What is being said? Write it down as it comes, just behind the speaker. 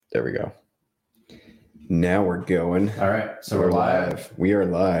There we go. Now we're going. All right, so we're live. We are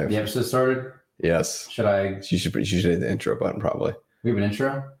live. The episode started. Yes. You should hit the intro button probably. We have an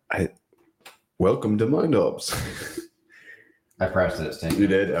intro. Welcome to Mind Ops. I pressed it. It's You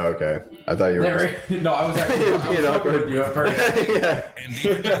did? Oh, okay. I thought you were. No, I was actually being awkward. You at first.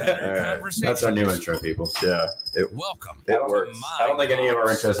 Yeah. That's our new intro, people. Yeah. Welcome. It works. I don't think any of our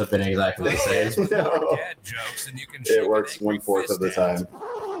intros have been exactly the same. No. It works 1/4 of the time.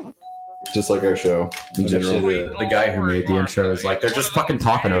 Just like our show in general. The guy who made the intro is like, they're just fucking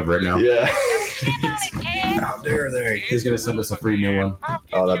talking over it now. Yeah. How dare they? He's gonna send us a free new one.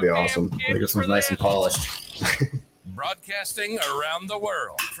 Oh, that'd be awesome. I think this one's nice and polished. Broadcasting around the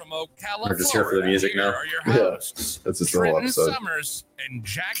world from Ocala, We're just here for the music now. Are your Yeah. hosts, That's just the whole Trenton episode. Summers and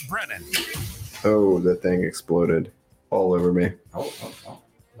Jack Brennan. Oh, that thing exploded all over me. Oh.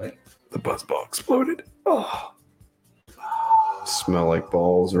 The buzzball exploded. Oh. Smell like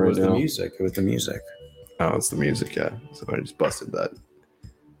balls It right was now. the music. It was the music. Oh, it's the music, yeah. So I just busted that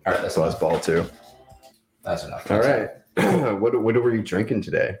All right, that's enough. buzzball too. That's enough. All right. What were you drinking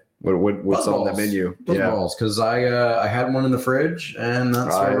today? What's on the Buzzballs. menu? Balls, because I had one in the fridge, and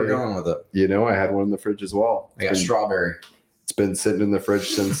that's where we're going with it. You know, I had one in the fridge as well. I got strawberry. It's been sitting in the fridge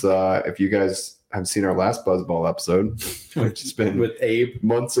since if you guys have seen our last Buzzball episode, which has been With Abe.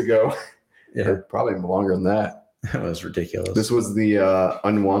 months ago, Yeah, or probably longer than that. that was ridiculous. This was the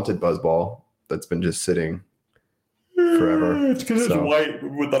unwanted Buzzball that's been just sitting forever. It's because So- it's white.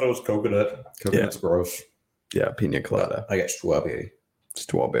 We thought it was coconut. Coconut's gross. Yeah, pina colada. I got strawberry.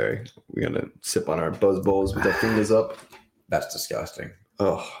 Strawberry. We're gonna sip on our Buzzballs with our fingers up. That's disgusting.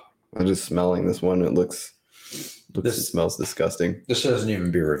 Oh, I'm just smelling this one. It looks it This- smells disgusting. This doesn't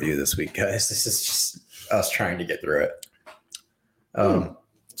even be a review this week, guys. This is just us trying to get through it.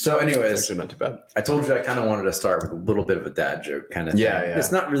 So, It's anyways, actually not too bad. I told you I kind of wanted to start with a little bit of a dad joke kind of thing. Yeah.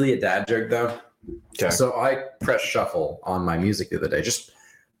 It's not really a dad joke, though. Okay. So I pressed shuffle on my music the other day, just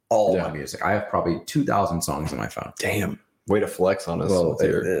all Yeah. my music. I have probably 2,000 songs on my phone. Damn. Way to flex on us Well, with it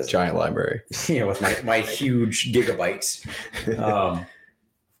your is. giant library. Yeah, with my huge gigabytes.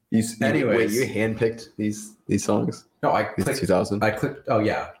 Anyways. Wait, you handpicked these songs? No, I These clicked. 2000? I clicked. Oh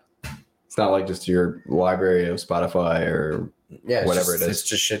yeah, It's not like just your library of Spotify or yeah. It's Whatever just, it is. It's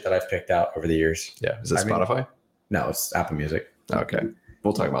just shit that I've picked out over the years. yeah. Is it I mean- Spotify? No, it's Apple Music. Okay.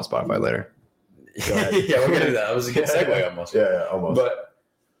 We'll talk about Spotify later. Go ahead. Yeah, we're gonna do that. That was a good segue almost. Yeah, almost. But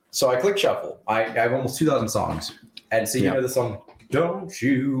so I click shuffle. I have almost 2,000 songs, and so you Yeah. know the song. Don't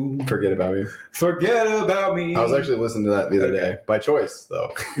you Forget about me. forget about me. I was actually listening to that the other day by choice,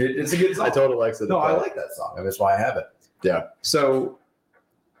 though. It's a good song. I told Alexa to No, I play. like that song. That's why I have it. Yeah. So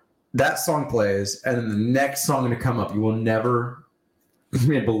that song plays, and then the next song to come up, you will never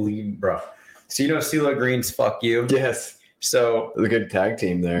believe, bro. So you know CeeLo Green's "Fuck You." Yes. So The good tag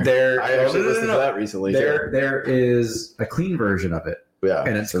team there. there, I actually listened to that recently. there is a clean version of it, Yeah.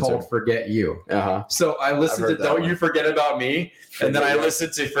 and it's called "Forget You." Uh-huh. So I listened to heard that "Don't one. You Forget About Me," and then I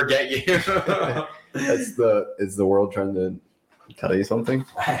listened to "Forget You." Is the world trying to tell you something?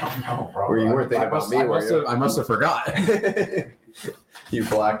 I don't know, bro. Or you weren't thinking about me, were you? I must have forgot. You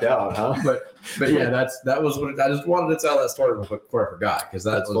blacked out, huh? But yeah, that was what I just wanted to tell that story before I forgot, because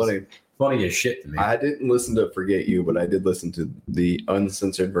That's was funny. funny as shit to me. I didn't listen to Forget You, but I did listen to the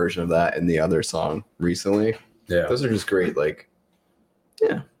uncensored version of that and the other song recently. Yeah. Those are just great,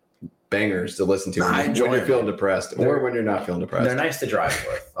 bangers to listen to Nah, I when enjoy you're them. feeling depressed or when you're not feeling depressed. They're nice to drive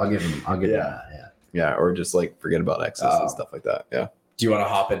with. I'll give them Yeah. that. Yeah. Yeah, or just forget about exes Oh. and stuff like that. Yeah. Do you want to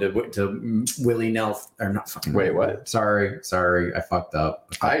hop into Willie Nelson or not? Fucking Wait, what? Sorry, I fucked up.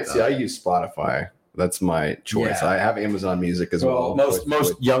 I use Spotify. That's my choice. Yeah. I have Amazon Music as Well, well.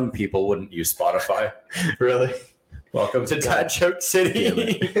 most young people wouldn't use Spotify. really. Welcome to Dad Joke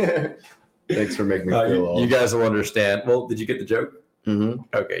City. Thanks for making me feel old. you guys will understand. Well, did you get the joke? Mhm.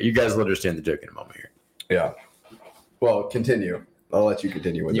 Okay, you guys will understand the joke in a moment here. Yeah. Well, continue. I'll let you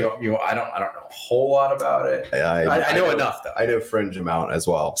continue with it. I don't know a whole lot about it. I know enough though. I know fringe amount as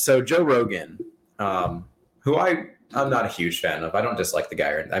well. So Joe Rogan, who I'm not a huge fan of. I don't dislike the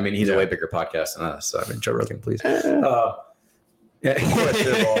guy. I mean, he's a way bigger podcast than us. So I mean, Joe Rogan, please.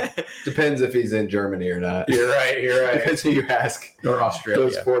 Questionable. Depends if he's in Germany or not. You're right. Depends who you ask. Or Those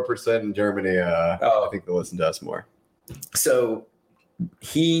Australia. 4% in Germany, I think they listen to us more. So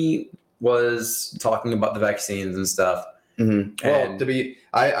he was talking about the vaccines and stuff. Mm-hmm. Well,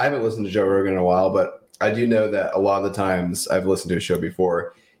 I haven't listened to Joe Rogan in a while, but I do know that a lot of the times I've listened to a show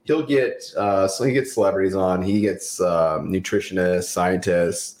before. He'll get he gets celebrities on. He gets nutritionists,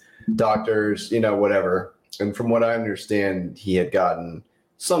 scientists, doctors, whatever. And from what I understand, he had gotten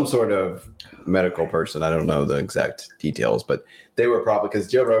some sort of medical person. I don't know the exact details, but they were probably, because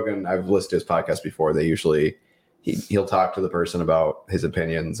Joe Rogan, I've listened to his podcast before. They usually he'll talk to the person about his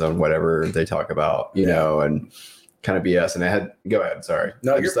opinions on whatever they talk about, you know, and kind of BS. And go ahead. Sorry.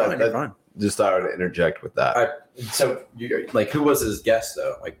 No, you're fine. You're fine. Just thought I would interject with that. So, who was his guest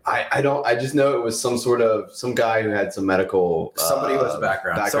though? Like, I just know it was some guy who had some medical, somebody with a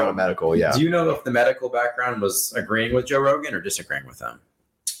background in medical. Yeah. Do you know if the medical background was agreeing with Joe Rogan or disagreeing with him?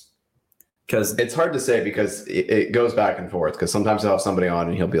 Because it's hard to say, because it goes back and forth. Because sometimes he'll have somebody on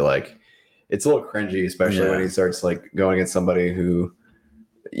and he'll be like, it's a little cringy, especially when he starts like going against somebody who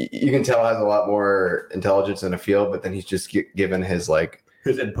you can tell has a lot more intelligence in a field, but then he's just given his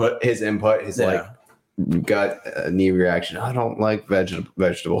input, his like gut knee reaction. I don't like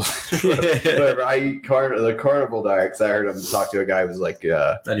vegetables. Whatever. I eat the carnivore diet, because I heard him talk to a guy who was like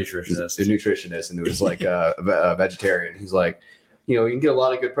a nutritionist, and it was like a vegetarian. He's like, you can get a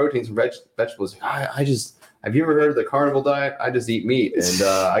lot of good proteins from vegetables. Have you ever heard of the carnivore diet? I just eat meat and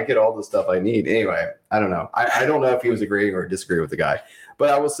I get all the stuff I need. Anyway, I don't know. I don't know if he was agreeing or disagreeing with the guy, but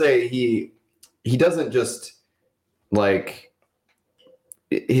I will say he doesn't just like,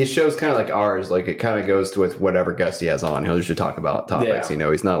 his show's kind of like ours. Like, it kind of goes with whatever guest he has on. He'll usually talk about topics.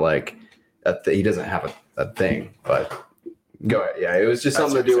 He's not like he doesn't have a thing. But go ahead. Yeah, it was just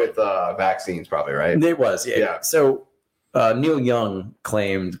something to do with vaccines, probably, right? It was. Yeah. So Neil Young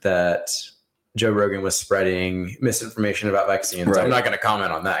claimed that Joe Rogan was spreading misinformation about vaccines. Right. I'm not going to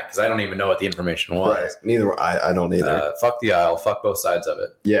comment on that because I don't even know what the information was. Right. Neither I don't either. Fuck the aisle. Fuck both sides of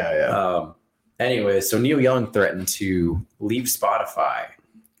it. Yeah. Anyway, so Neil Young threatened to leave Spotify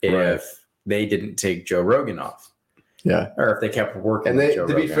if they didn't take Joe Rogan off. Yeah. Or if they kept working. And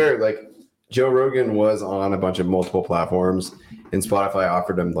to be fair, like, Joe Rogan was on a bunch of multiple platforms, and Spotify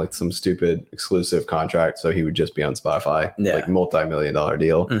offered him like some stupid exclusive contract, so he would just be on Spotify, like multi-million-dollar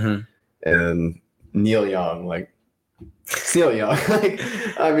deal. Mm-hmm. And Neil Young, like,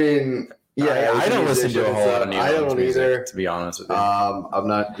 I mean, I don't listen to a whole lot of Neil Young. I don't either, to be honest with you. I'm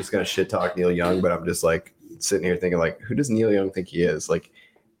not just gonna shit talk Neil Young, but I'm just like sitting here thinking, like, who does Neil Young think he is? Like,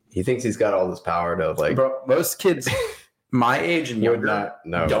 he thinks he's got all this power to, like, bro, most kids my age and younger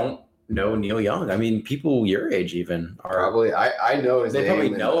don't know Neil Young. I mean, people your age even are probably. I know his name. They probably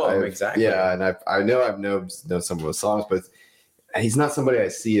know him exactly. Yeah, and I know I've known some of his songs, but he's not somebody I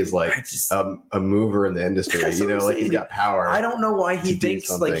see as like a mover in the industry. Like, he's got power. I don't know why he thinks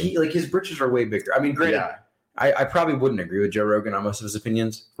like his britches are way bigger. I mean, granted, I probably wouldn't agree with Joe Rogan on most of his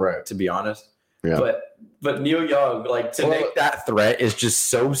opinions, right? To be honest, yeah. But Neil Young, like, to make that threat is just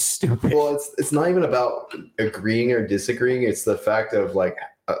so stupid. Well, it's not even about agreeing or disagreeing. It's the fact of like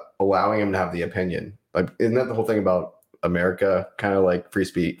allowing him to have the opinion. Like, isn't that the whole thing about America? Kind of like free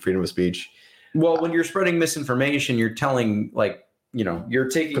speech, freedom of speech. Well, when you're spreading misinformation, you're telling, like, you're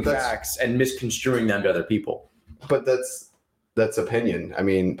taking facts and misconstruing them to other people. But that's opinion. I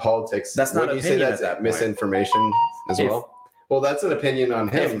mean, politics. That's not opinion. You say that's that misinformation as well. Well, that's an opinion on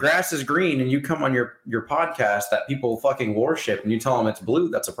him. If grass is green and you come on your podcast that people fucking worship and you tell them it's blue,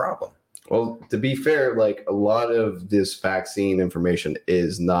 that's a problem. Well, to be fair, like, a lot of this vaccine information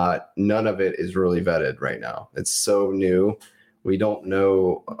none of it is really vetted right now. It's so new. We don't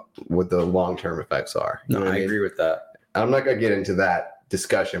know what the long-term effects are. No, I agree with that. I'm not going to get into that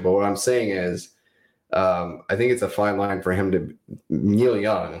discussion, but what I'm saying is, I think it's a fine line for him Neil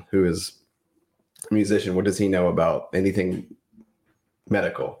Young, who is a musician, what does he know about anything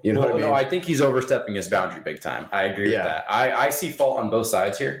medical? You know what I mean? No, I think he's overstepping his boundary big time. I agree with that. I see fault on both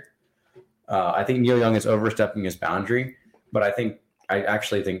sides here. I think Neil Young is overstepping his boundary, but I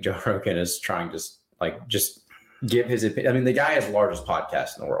actually think Joe Rogan is trying to just give his opinion. I mean, the guy has the largest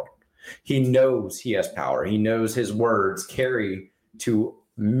podcast in the world. He knows he has power. He knows his words carry to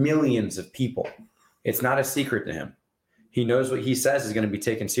millions of people. It's not a secret to him. He knows what he says is going to be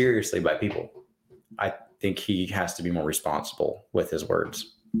taken seriously by people. I think he has to be more responsible with his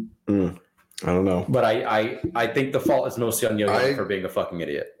words. I don't know, but I think the fault is mostly on Neil Young for being a fucking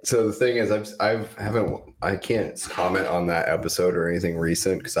idiot. So the thing is, I can't comment on that episode or anything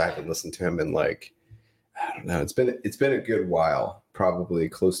recent because I haven't listened to him in, like, I don't know. It's been a good while, probably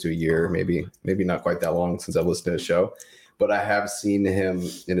close to a year, maybe not quite that long since I've listened to his show, but I have seen him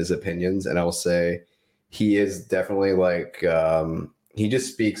in his opinions, and I will say he is definitely like he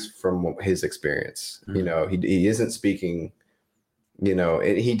just speaks from his experience. Mm-hmm. He isn't speaking. He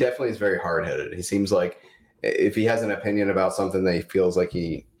definitely is very hard-headed. He seems like if he has an opinion about something that he feels like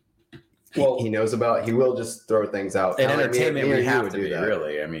he knows about, he will just throw things out. In entertainment, we have to do that.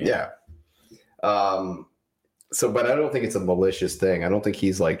 Really. I mean, yeah. But I don't think it's a malicious thing. I don't think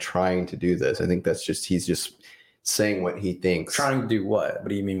he's like trying to do this. I think that's just he's just saying what he thinks. Trying to do what? What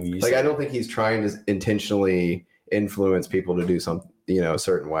do you mean when you Like, say I don't think he's trying to intentionally influence people to do something, a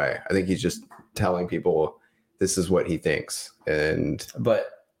certain way. I think he's just telling people this is what he thinks. And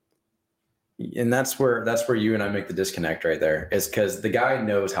that's where you and I make the disconnect right there, is because the guy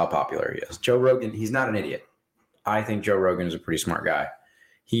knows how popular he is. Joe Rogan, he's not an idiot. I think Joe Rogan is a pretty smart guy.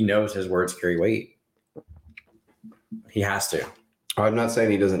 He knows his words carry weight. He has to. I'm not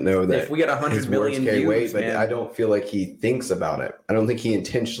saying he doesn't know that if we get 100 million carry views, weight, but man, I don't feel like he thinks about it. I don't think he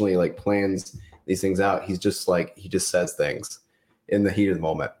intentionally like plans these things out. He's just like, he just says things in the heat of the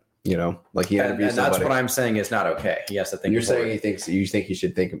moment, like he interviews and that's somebody. what I'm saying is not okay. He has to think. You're saying you think he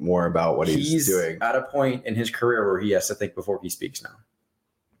should think more about what he's doing. At a point in his career where he has to think before he speaks now.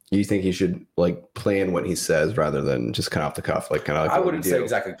 You think he should like plan what he says rather than just kind of off the cuff, like kind of like I wouldn't say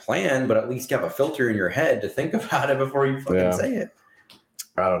exactly plan, but at least have a filter in your head to think about it before you fucking say it.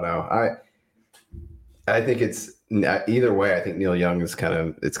 I don't know. I think it's either way. I think Neil Young is kind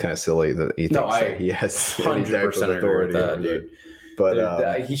of silly that he thinks he has 100% authority, dude.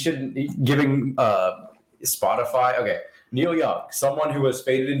 But he shouldn't giving Spotify. Okay, Neil Young, someone who has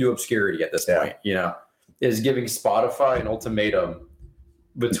faded into obscurity at this point, is giving Spotify an ultimatum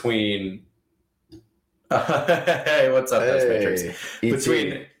between. Hey, what's up, Matrix?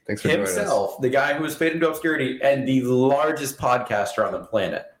 Between himself, the guy who has faded into obscurity, and the largest podcaster on the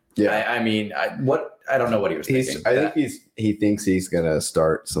planet. Yeah, I don't know what he was thinking. I think he thinks he's gonna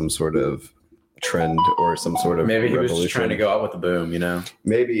start some sort of trend or some sort of maybe he revolution. was just trying to go out with the boom,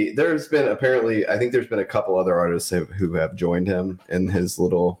 Maybe there's been I think there's been a couple other artists who have joined him in his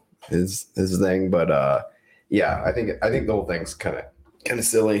thing, but I think the whole thing's kind of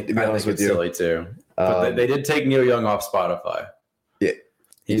silly, to be honest with you. Silly too. But they did take Neil Young off Spotify. Yeah.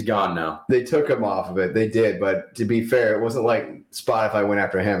 He's gone now. They took him off of it. They did, but to be fair, it wasn't like Spotify went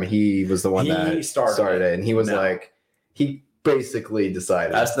after him. He was the one that started it, and he was he basically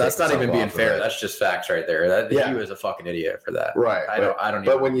decided. That's not even being fair. That's just facts right there. He was a fucking idiot for that. Right. I don't.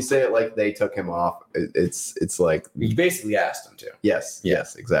 But when you say it like they took him off, it's like you basically asked him to. Yes.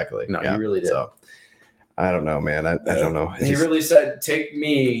 Exactly. No, you really did. So, I don't know, man. I don't know. He really said, take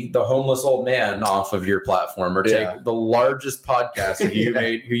me, the homeless old man, off of your platform, or take the largest podcast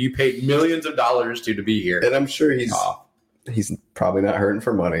who you paid millions of dollars to be here. And I'm sure he's probably not hurting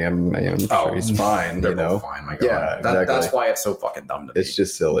for money. I'm sure he's fine. They're both fine. My God. Yeah, exactly. That's why it's so fucking dumb to me. It's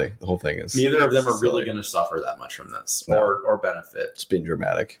just silly. The whole thing is. Neither of them are really going to suffer that much from this or benefit. It's been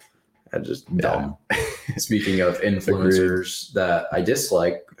dramatic. And just dumb. Speaking of influencers that I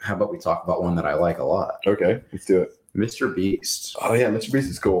dislike, how about we talk about one that I like a lot? Okay, let's do it. Mr. Beast. Oh yeah, Mr. Beast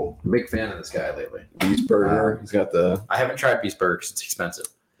is cool. Big fan of this guy lately. Beast Burger. He's got I haven't tried Beast Burger because it's expensive.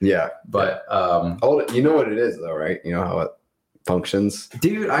 Yeah, but you know what it is though, right? You know how it functions.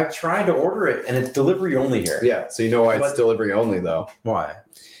 Dude, I tried to order it and it's delivery only here. Yeah, so you know why it's delivery only though? Why?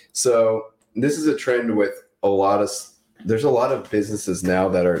 So this is a trend with there's a lot of businesses now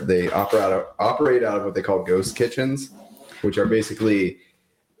that operate out of what they call ghost kitchens, which are basically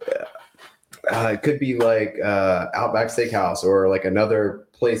it could be like Outback Steakhouse or like another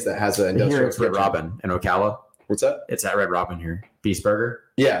place that has an industrial kitchen. Red Robin in Ocala. What's that? It's at Red Robin here. Beast Burger.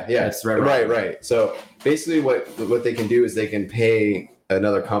 Yeah. It's Red Robin. Right. So basically, what they can do is they can pay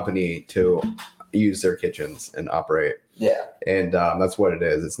another company to use their kitchens and operate. Yeah. And that's what it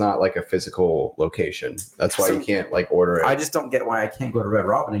is. It's not like a physical location. That's why you can't like order it. I just don't get why I can't go to Red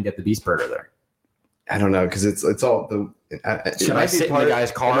Robin and get the Beast Burger there. I don't know, because it's all the. Should I sit in the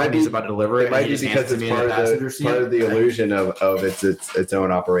guy's car and he's about to deliver it? It might be because it's part of the illusion of its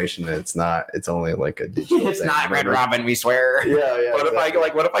own operation. It's not. It's only like a digital. It's not Red Robin, we swear. Yeah. What if I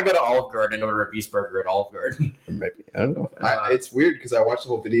go to Olive Garden and order a Beast Burger at Olive Garden? Maybe, I don't know. It's weird because I watched a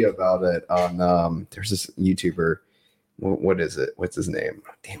whole video about it on. There's this YouTuber. What is it? What's his name?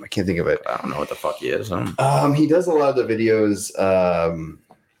 Damn, I can't think of it. I don't know what the fuck he is. He does a lot of the videos.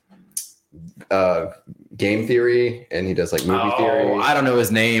 Game theory, and he does like movie theory. I don't know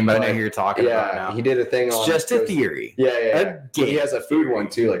his name, but I know who you're talking about now. He did a thing on just a theory. Yeah. He has a food one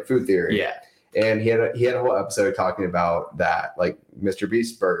too, like food theory. Yeah. And he had a whole episode talking about that, like Mr.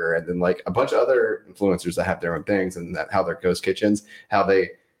 Beast Burger, and then like a bunch of other influencers that have their own things, and that how their ghost kitchens, how they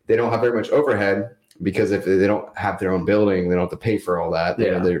don't have very much overhead, because if they don't have their own building, they don't have to pay for all that.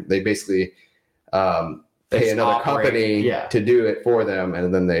 They basically pay another company to do it for them,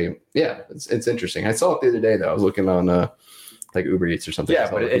 and then it's interesting. I saw it the other day though. I was looking on like Uber Eats or something.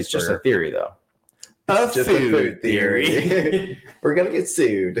 Yeah, but it's just a theory though. It's just a food theory. We're gonna get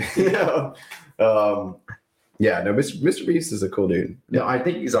sued. No, Mr. Beast is a cool dude. No, I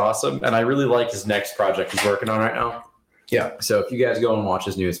think he's awesome, and I really like his next project he's working on right now. Yeah. So if you guys go and watch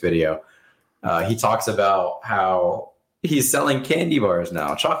his newest video, He talks about how he's selling candy bars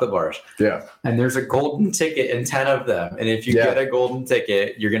now, chocolate bars. Yeah. And there's a golden ticket in 10 of them. And if you get a golden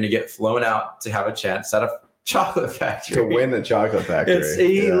ticket, you're going to get flown out to have a chance at a chocolate factory. To win the chocolate factory.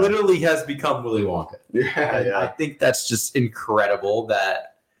 He literally has become Willy Wonka. Yeah. I think that's just incredible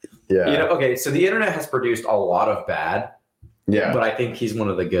that, okay, so the internet has produced a lot of bad. Yeah. But I think he's one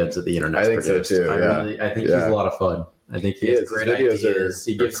of the goods that the internet produced. So too. I think he's a lot of fun. I think he has great ideas.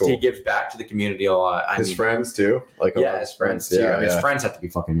 He gives back to the community a lot. His friends too, his friends too. I mean, his friends have to be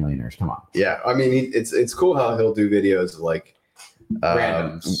fucking millionaires. Come on. Yeah, I mean, it's cool how he'll do videos of like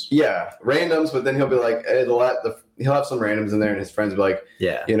randoms. Yeah, randoms. But then he'll be like, he'll have some randoms in there, and his friends will be like,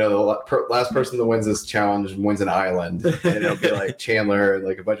 the last person that wins this challenge wins an island, and it'll be like Chandler and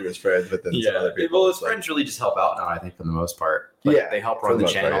like a bunch of his friends. But then some other people. Well, his friends really just help out now. I think for the most part. They help run the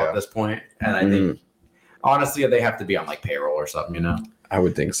channel at this point, and I think. Honestly, they have to be on like payroll or something, I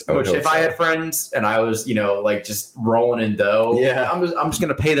would think so. Which if I had friends and I was, like just rolling in dough, I'm just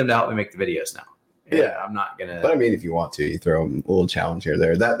gonna pay them to help me make the videos now. I'm not gonna. But I mean, if you want to, you throw a little challenge here,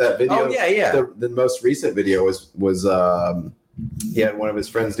 there. That video. Oh The most recent video was he had one of his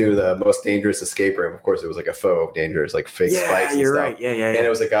friends do the most dangerous escape room. Of course, it was like a faux dangerous, like fake spikes. You're and right. Yeah. And it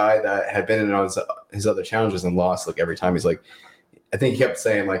was a guy that had been in on his other challenges and lost like every time. He's like, I think he kept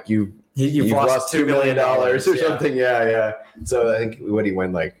saying like you've lost $2 million or something. Yeah. So I think what he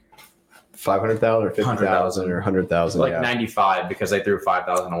win like 500,000 or 50,000 or 100,000. Like 95 because they threw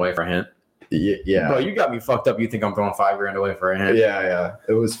 5,000 away for a hint. Yeah. Bro, you got me fucked up. You think I'm throwing $5,000 away for a hint? Yeah.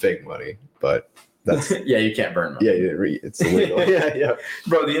 It was fake money, but that's you can't burn money. Yeah, it's illegal. yeah.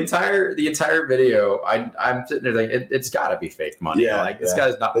 Bro, the entire video, I'm sitting there like it's got to be fake money. Yeah, like this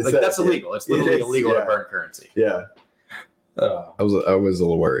guy's not like that's illegal. It's literally illegal to burn currency. Yeah. I was a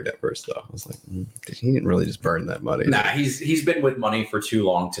little worried at first though. I was like, he didn't really just burn that money. Nah, he's been with money for too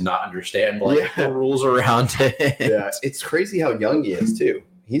long to not understand the rules around it. Yeah, it's crazy how young he is too.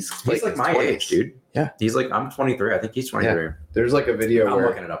 He's like my 20s. age, dude. Yeah, he's like I'm 23. I think he's 23. Yeah. There's like a video I'm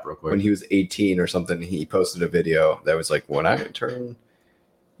looking it up real quick. When he was 18 or something, he posted a video that was like, when I turn,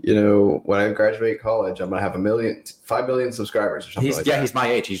 when I graduate college, I'm gonna have 5 million subscribers or something like that. He's my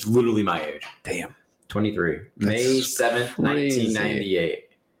age. He's literally my age. Damn. 23. May 7th,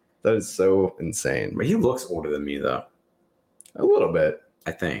 1998. That is so insane. But he looks older than me, though. A little bit.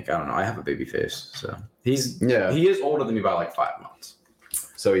 I think. I don't know. I have a baby face. So he is older than me by like 5 months.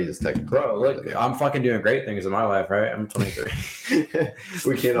 So he is technically. Bro, look, I'm fucking doing great things in my life, right? I'm 23.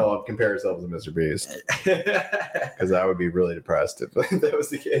 We can't all compare ourselves to Mr. Beast. Because I would be really depressed if that was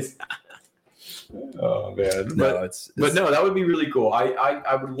the case. Oh man, but no, that would be really cool.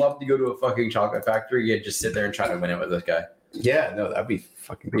 I would love to go to a fucking chocolate factory and just sit there and try to win it with this guy. Yeah, no, that'd be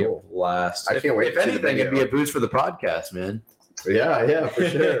fucking cool. Blast. I can't wait. If anything, it'd be a boost for the podcast, man. Yeah, for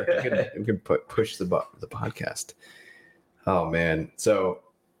sure. we can push the podcast. Oh man, so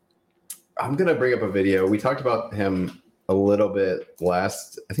I'm gonna bring up a video. We talked about him a little bit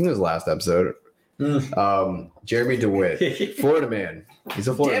last episode. Jeremy DeWitt, Florida man. He's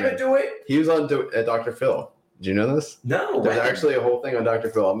a Florida man. Damn it, DeWitt. He was on Dr. Phil. Did you know this? No. There's actually a whole thing on Dr.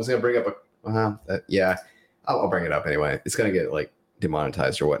 Phil. I'm just gonna bring up I'll bring it up anyway. It's gonna get like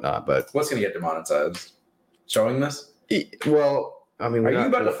demonetized or whatnot. But what's gonna get demonetized? Showing this? Well, I mean, are you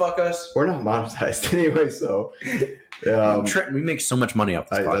about to fuck us? We're not monetized anyway, so. We make so much money off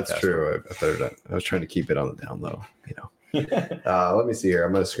this podcast. That's true. I was trying to keep it on the down low, Let me see here.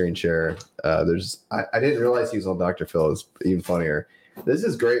 I'm gonna screen share. I didn't realize he was on Dr. Phil. It's even funnier. This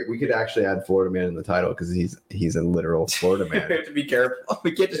is great. We could actually add Florida Man in the title because he's a literal Florida man. We have to be careful.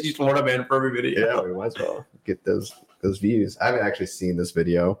 We can't just use Florida Man for every video. Yeah, we might as well get those views. I haven't actually seen this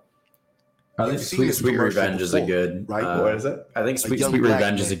video. I think Sweet Revenge is a good. Right? What is it? I think Sweet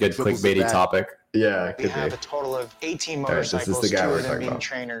Revenge is a good clickbaity topic. Yeah, it could we have a total of 18 motorcycles, 2 of them being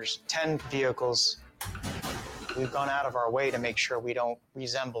trainers, 10 vehicles. We've gone out of our way to make sure we don't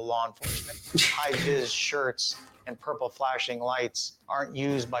resemble law enforcement. High-vis shirts and purple flashing lights aren't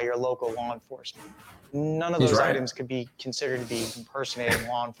used by your local law enforcement. None of those items could be considered to be impersonating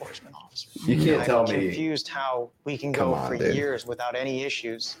law enforcement officers. You can't tell me. I'm confused how we can go for years without any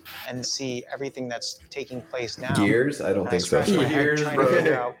issues and see everything that's taking place now. Years? I don't think so. Years,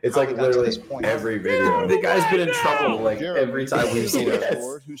 bro. It's like literally every video. The guy's been in trouble like every time we've seen it.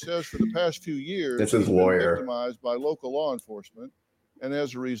 Who says for the past few years this is lawyer victimized by local law enforcement, and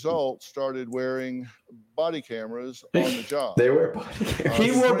as a result started wearing body cameras on the job. They wear body cameras.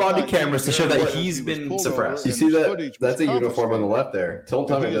 He wore body cameras to show that he's been suppressed. You see that? That's a uniform on the left there. Don't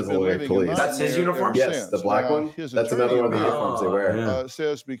tell me it doesn't look like police. That's his uniform? Yes, the black one. That's another one of the uniforms they wear.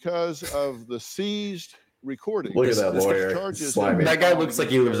 Says because of the seized recording. Look at that This lawyer. charges Slimy. That guy looks like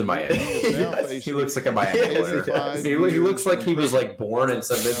he lives in Miami. Yes. He looks like a Miami lawyer. He looks like he was like born in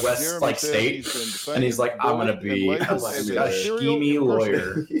some Midwest like state, and he's like, I'm gonna be a schemy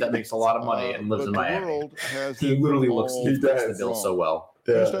lawyer that makes a lot of money and lives in Miami. He literally looks he fits the bill so well.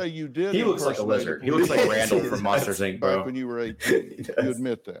 Yeah. You did he looks like a lizard. He looks like Randall from Monsters Inc. Back Bro. when you were 18, you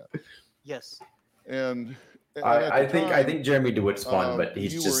admit that. Yes. And I think Jeremy DeWitt's fun, but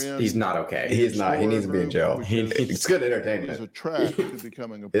he's not okay. He's not. He needs to be in jail. It's good entertainment. He's a track to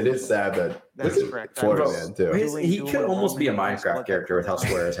becoming a It is sad that That's correct. Florida man too. He could almost be a Minecraft character with how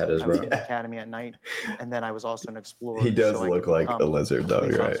square his head is, I was bro. in the academy at night, and then I was also an explorer. He does so I look could like become a lizard, though.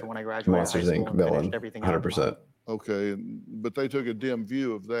 police You're officer right. when I graduated Monsters high school Inc. and finished villain, everything out of 100%. Okay, but they took a dim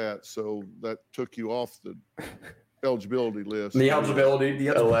view of that, so that took you off the eligibility list. The eligibility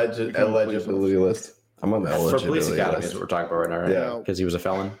Eligibility list. I'm on the for eligibility police academy is list. what we're talking about right now, right? Yeah. Because he was a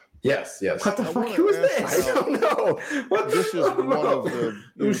felon. Yes. What the I fuck? wanna Who is ask this? I don't know. What the This is fuck? one of the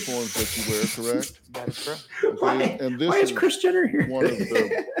uniforms that you wear, correct? That is correct. Okay, and this Why is Chris Jenner here? one of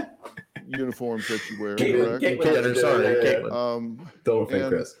the uniforms that you wear, correct? Caitlin, sorry, Caitlin. Don't offend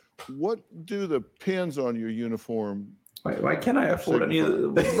and Chris. what do the pins on your uniform? Why can't I afford any of the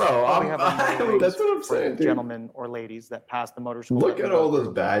bro? We have a That's what I'm saying, dude. gentlemen or ladies that pass the motor school. Look at all those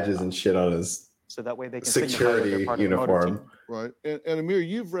badges and shit on his So that way they can signify that they're security part of the motor team. uniform. Right, and Amir,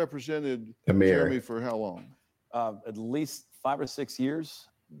 you've represented Amir. Jeremy for how long? At least 5 or 6 years.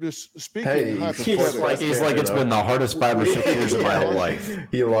 Just speaking Hey, hypothetically, He's like it's been the hardest 5 or 6 years of my whole life.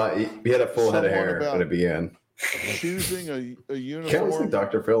 He had a full head of Someone hair about- when it began. choosing a Kind of like uniform.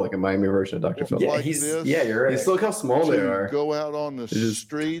 Dr. Phil, like a Miami version of Dr. Phil. Yeah, Yeah, like this, you're right. He's look how small they to are. go out on the just-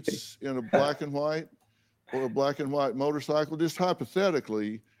 streets in a black and white or a black and white motorcycle. Just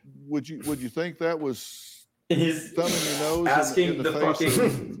hypothetically, would you think that was He's thumbing your nose asking in the face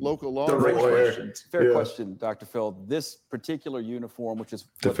of fucking local law the right enforcement? questions. Fair Yeah. question, Dr. Phil. This particular uniform, which is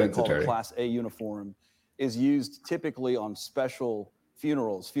what Defense they call attorney. a Class A uniform, is used typically on special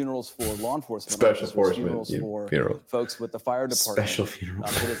funerals for law enforcement Special officers, enforcement funerals for funeral. folks with the fire department. Special funeral.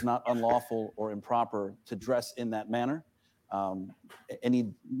 It is not unlawful or improper to dress in that manner,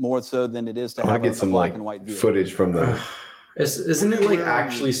 any more so than it is to I want have to a get some black like and white vehicle. footage from the. Isn't it like Where are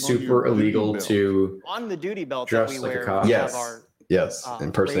actually you on your super duty illegal belt? to On the duty belt Dress that we like a wear, cop. we Yes. have our Yes,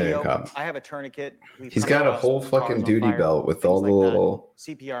 impersonating a radio. cop. I have a tourniquet. We've He's come got a across whole cars fucking on duty fire, belt with things all the like that. little.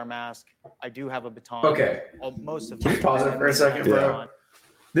 CPR mask. I do have a baton. Okay. Most of Can you my pause it for a second, bro? baton.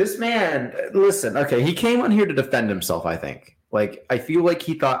 this man? Listen, okay, he came on here to defend himself. I think. Like, I feel like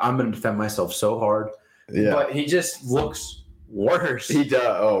he thought I'm going to defend myself so hard, Yeah, but he just looks worse. he does.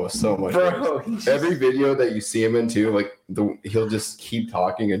 Oh, so much. worse. Bro, he just- Every video that you see him in too, like he'll just keep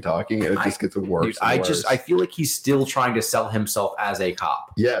talking and talking, and it just gets worse. Dude, and worse. I feel like he's still trying to sell himself as a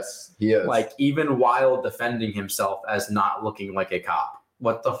cop. Yes, he is. Like, even while defending himself as not looking like a cop.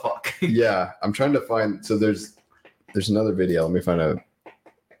 What the fuck? Yeah, I'm trying to find. So there's another video. Let me find a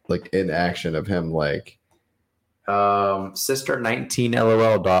like in action of him. Like,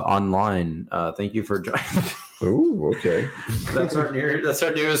 Sister19LOL.online. Thank you for joining. ooh, okay, That's our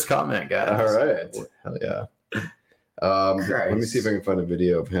newest comment, guys. all right, hell yeah. Let me Christ. see if I can find a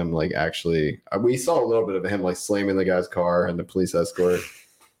video of him like actually. We saw a little bit of him like slamming the guy's car and the police escort.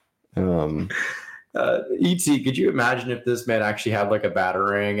 ET, could you imagine if this man actually had like a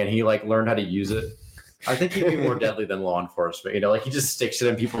batarang and he like learned how to use it? I think he'd be more deadly than law enforcement. You know, like he just sticks it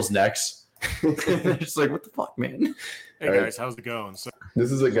in people's necks. They're just like, what the fuck, man? Hey All right. guys, how's it going? So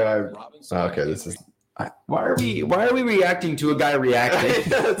This is a guy. Okay, this is. Why are we reacting to a guy reacting?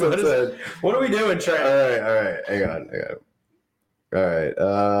 That's what I said. What are we doing, Trey? All right. Hang on. All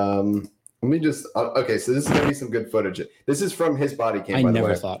right. Let me just. Okay, so this is gonna be some good footage. This is from his body cam. I by the never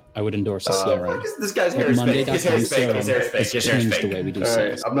way. thought I would endorse a steroid. This guy's hair But is fake. His hair Monday.com is fake. His hair is serum fake. has His hair is changed the fake. way we do All right,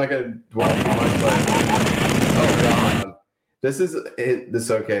 sales. I'm not gonna dwell too much, but oh god, this is it.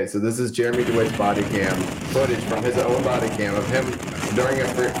 This okay. So this is Jeremy DeWitt's body cam footage from his own body cam of him during a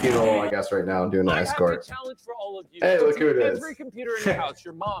funeral, I guess, right now doing an escort. Challenge for all of you. Hey, look who it is. Every computer in your house,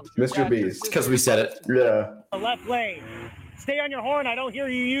 your mom, your Mr. dad, your Beast. Because we said it. Yeah, The left lane. Stay on your horn. I don't hear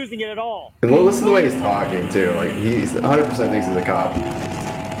you using it at all. and listen to the way he's talking too. Like he's 100% thinks he's a cop.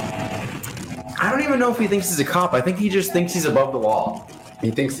 I don't even know if he thinks he's a cop. I think he just thinks he's above the law. He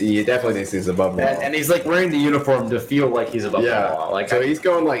definitely thinks he's above the law. And he's like wearing the uniform to feel like he's above the law. Like, so he's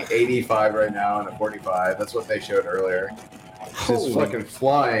going like 85 right now and a 45. That's what they showed earlier. Just Holy fucking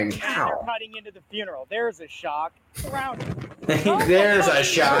flying. They're cow. cutting into the funeral. There's a shock. Surrounded. There's a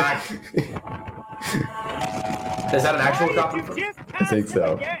shock. Is that an actual cop? Why did you just I think pass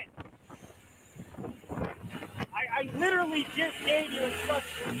so. him again? I literally just gave you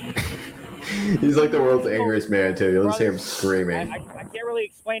instructions. He's like the world's angriest man too. You'll just hear him screaming. I can't really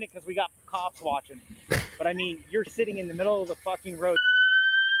explain it because we got cops watching. But I mean, you're sitting in the middle of the fucking road.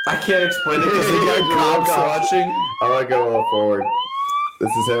 I can't explain it because we got cops watching. I like go a little forward.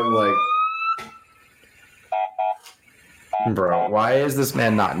 This is him like, bro, why is this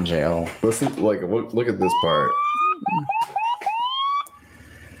man not in jail? listen, like look at this part.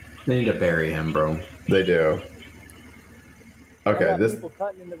 They need to bury him, bro. They do. Okay, this.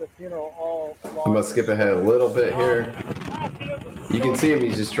 Cutting into the funeral all I'm gonna skip ahead a little bit here. You can see him;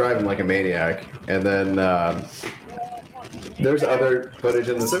 he's just driving like a maniac. And then there's other footage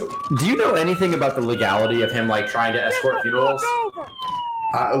in the. Do you know anything about the legality of him like trying to escort funerals?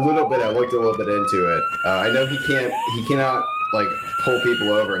 A little bit. I looked a little bit into it. I know he cannot like pull people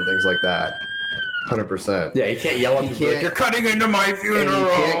over and things like that. 100%. Yeah, he can't yell at people. Like, you're cutting into my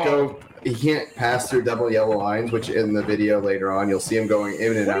funeral. He can't pass through double yellow lines, which in the video later on you'll see him going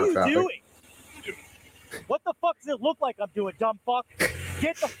in and out of traffic. Doing? What the fuck does it look like I'm doing, dumb fuck?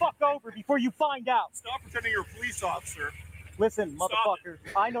 Get the fuck over before you find out. Stop pretending you're a police officer. Listen, motherfucker,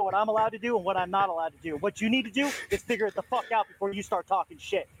 I know what I'm allowed to do and what I'm not allowed to do. What you need to do is figure it the fuck out before you start talking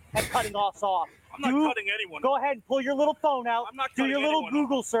shit and cutting us off. I'm not cutting anyone. Go ahead and pull your little phone out, do your little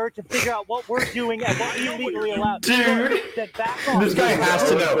Google search, and figure out what we're doing and what we legally allowed. Dude, then back off. This guy has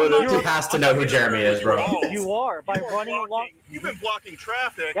to know. He has to know who Jeremy is, bro. You are by running along. You've been blocking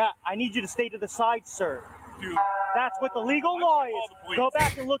traffic. Yeah, I need you to stay to the side, sir. Dude, that's what the legal law is. Go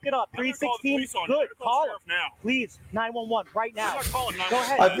back and look it up. 316. Good. Call it now. Please. 911 right now. Go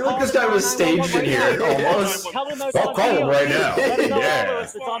ahead. I feel like this guy was staged in here almost. Tell him I'll call him right now. Let him know Yeah.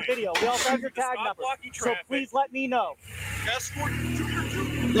 it's on video. We also have your tag number. So please let me know. Escort you to your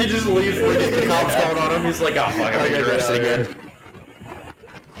truck. He just leaves when the cops calling on him. He's like, oh, fuck, I'm get arrested again.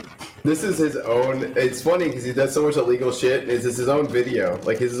 This is his own. It's funny because he does so much illegal shit. It's his own video,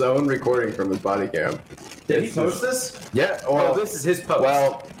 like his own recording from his body cam. Did he post this? Yeah. Well, this is his post.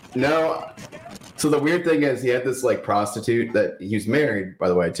 Well, no. So the weird thing is, he had this like prostitute that he was married, by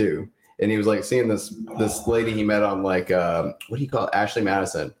the way, too, and he was like seeing this lady he met on like what do you call it? Ashley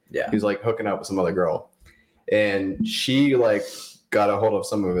Madison. Yeah. He was like hooking up with some other girl, and she like got a hold of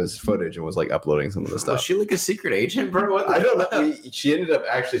some of his footage and was like uploading some of the stuff. Was she like a secret agent, bro? What the I don't know. She ended up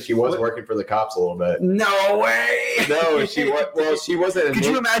she was working for the cops a little bit. No way. No, she was. Well, she wasn't. Could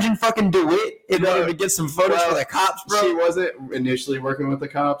you imagine fucking DeWitt in order to get some footage for the cops, bro? She wasn't initially working with the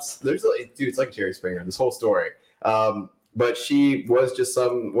cops. Dude, it's like Jerry Springer. This whole story. But she was just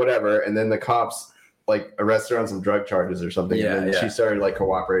some whatever, and then the cops like arrested her on some drug charges or something. Yeah, and then she started like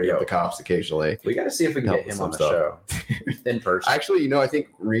cooperating with the cops occasionally. We got to see if we can get him on the show in person. Actually, I think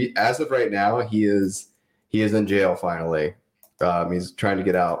as of right now, he is in jail finally. He's trying to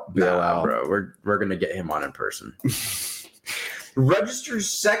get out, bail out. Bro, we're gonna get him on in person. Registered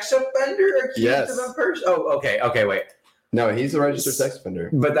sex offender accused of a person. Oh, okay, wait. No, he's a registered sex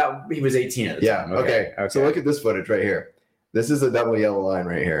offender. But he was 18 at the time. Okay. So look at this footage right here. This is a double yellow line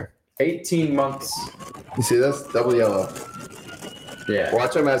right here. 18 months. You see this? Double yellow. Yeah.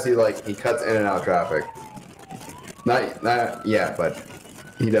 Watch him as he cuts in and out traffic. Not yet, but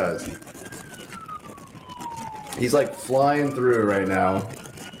he does. He's like flying through right now.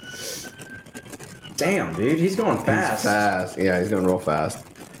 Damn, dude, he's going fast. He's fast. Yeah, he's going real fast.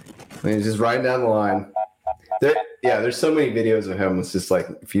 And he's just riding down the line. There's so many videos of him. It's just like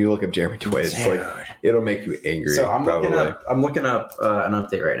if you look up Jeremy DeWitt, it's like it'll make you angry. So I'm looking up an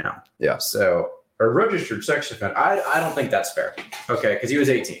update right now. Yeah. So a registered sex offender. I don't think that's fair. Okay, because he was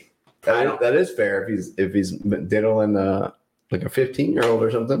 18. That is fair if he's diddling like a 15-year-old or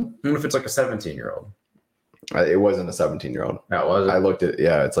something. What if it's like a 17-year-old? It wasn't a 17-year-old. That was. I looked at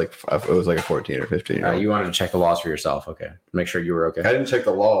it was like a 14 or 15-year-old. You wanted to check the laws for yourself, okay? Make sure you were okay. I didn't check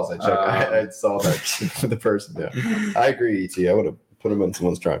the laws. I saw that for the person. Yeah, I agree. Et, I would have put him in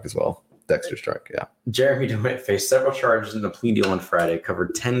someone's trunk as well. Dexter's trunk. Yeah. Jeremy DeWitt faced several charges in the plea deal on Friday.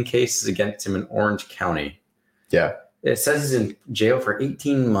 Covered 10 cases against him in Orange County. Yeah. It says he's in jail for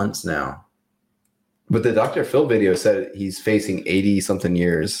 18 months now. But the Dr. Phil video said he's facing 80-something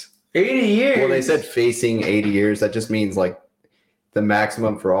years. 80 years? Well, they said facing 80 years. That just means like the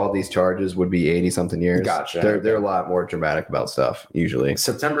maximum for all these charges would be 80-something years. Gotcha. They're a lot more dramatic about stuff usually.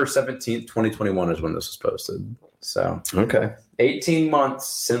 September 17th, 2021 is when this was posted. So okay, 18 months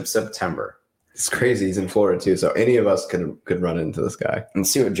since September. It's crazy. He's in Florida too, so any of us could run into this guy and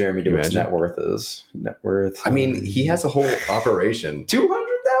see what Jeremy DeWitt's net worth is. Net worth. I mean, he has a whole operation.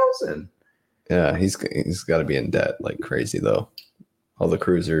 200,000. Yeah, he's got to be in debt like crazy though. All the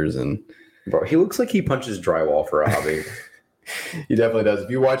cruisers and bro, he looks like he punches drywall for a hobby. He definitely does.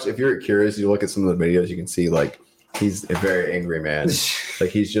 If you're curious, you look at some of the videos, you can see like He's a very angry man. Like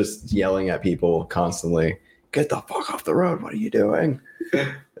he's just yelling at people constantly. Get the fuck off the road! What are you doing?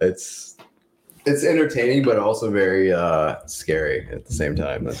 It's entertaining, but also very scary at the same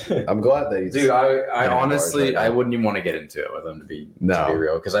time. I'm glad that he's. Dude, I honestly I wouldn't even want to get into it with him to be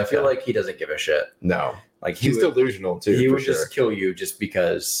real, because I feel like he doesn't give a shit. No, like he's delusional too. He would just kill you just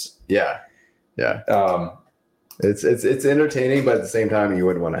because. Yeah. It's entertaining, but at the same time, you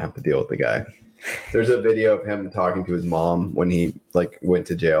wouldn't want to have to deal with the guy. There's a video of him talking to his mom when he like went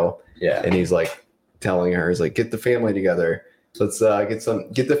to jail. Yeah, and he's like telling her, he's like, "Get the family together. Let's get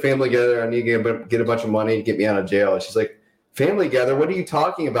the family together. I need to get a bunch of money to get me out of jail." And she's like, "Family together? What are you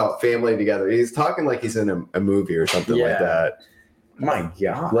talking about? Family together?" He's talking like he's in a movie or something like that. My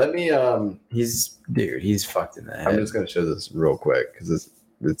God. Let me he's fucked in the head. I'm just gonna show this real quick because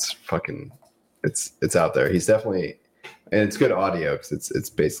it's fucking it's out there. He's definitely, and it's good audio because it's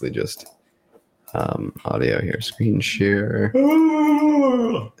basically just audio here. Screen share.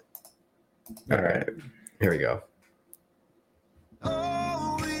 All right, here we go.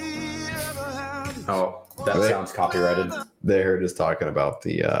 Oh, that sounds copyrighted. They heard us talking about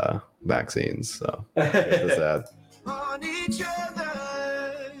the vaccines, so it's sad.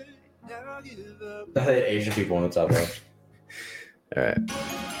 I had Asian people in the top left. All right,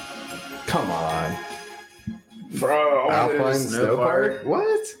 come on, bro. Alpine snow park?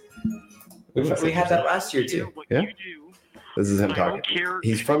 What? We had that last year too. Yeah. This is him talking.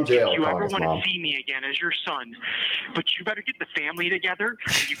 He's from jail. If you ever want to see me again as your son, but you better get the family together.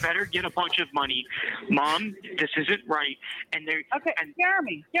 You better get a bunch of money. Mom, this isn't right. And they Okay, and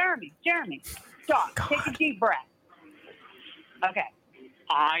Jeremy, stop. God. Take a deep breath. Okay.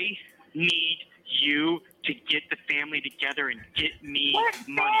 I need you to get the family together and get me What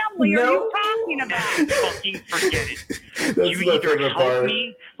money. family are you talking about? Fucking forget it. That's You my either favorite help part.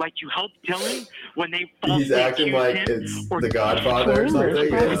 me like you helped Dylan when they He's falsely acting accused like him, it's or the Godfather or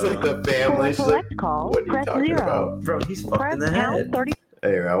something. It's like the family. She's like, what are you talking about? Bro, he's fucked in the head.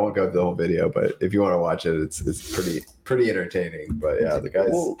 Anyway, I won't go through the whole video, but if you want to watch it, it's pretty entertaining. But yeah, the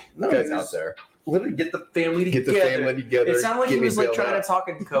guy's out there. Literally get the family together. Get the family together. It sounded like he was like trying to talk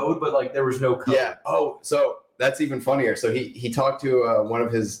in code, but like there was no code. Yeah. Oh, so that's even funnier. So he talked to one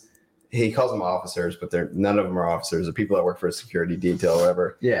of his. He calls them officers, but none of them are officers. They're people that work for a security detail or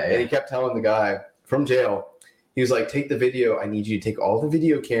whatever. Yeah. And he kept telling the guy from jail, he was like, "Take the video. I need you to take all the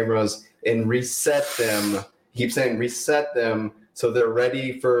video cameras and reset them." He keeps saying, "Reset them so they're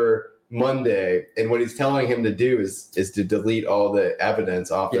ready for Monday." And what he's telling him to do is to delete all the evidence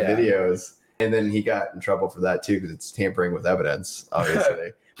off the videos. And then he got in trouble for that too, because it's tampering with evidence,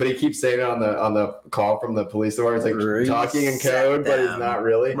 obviously. But he keeps saying it on the call from the police department, it's like talking in code, but he's not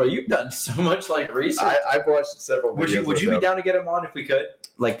really. Bro, you've done so much like research. I've watched several videos. Would you be down to get him on if we could?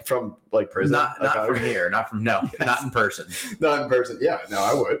 Like from like prison? Not from here. Not in person. Not in person. Yeah, no,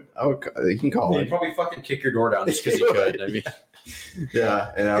 I would. You can call him. He'd probably fucking kick your door down just because he could. I mean,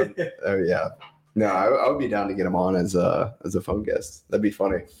 yeah, and yeah. No, I would be down to get him on as a phone guest. That'd be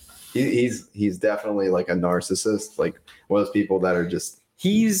funny. He's definitely like a narcissist, like one of those people that are just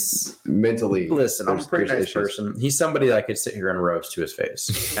he's mentally. Listen, I'm a pretty nice person. He's somebody that I could sit here and roast to his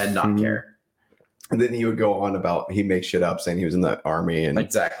face and not care. And then he would go on about he makes shit up saying he was in the army and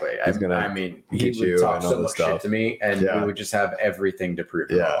exactly. He's gonna he would talk so much shit to me, and we would just have everything to prove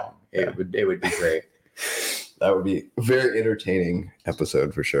it wrong. It would be great. That would be a very entertaining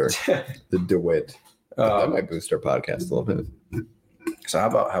episode for sure. The DeWitt. That might boost our podcast a little bit. So how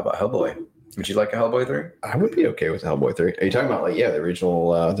about Hellboy? Would you like a Hellboy 3? I would be okay with Hellboy 3. Are you talking about like the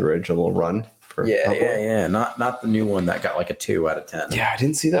original run for Hellboy? Yeah. Not the new one that got like a 2 out of 10. Yeah, I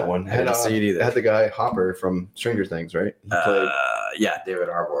didn't see that one. I didn't see it either. It had the guy Hopper from Stranger Things, right? He played, David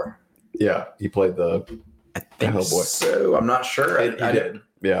Harbour. Yeah, he played the Hellboy. So I'm not sure. I did.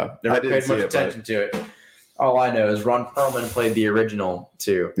 Yeah, never paid much attention to it. All I know is Ron Perlman played the original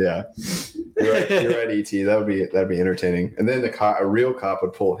too. Yeah, you're right, E.T. That'd be entertaining. And then a real cop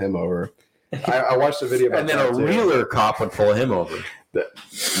would pull him over. I watched a video about that. And then a realer cop would pull him over.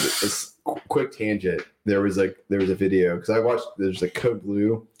 This quick tangent. There was a video because I watched. There's like Code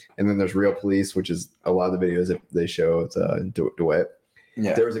Blue, and then there's Real Police, which is a lot of the videos that they show. It's DeWitt.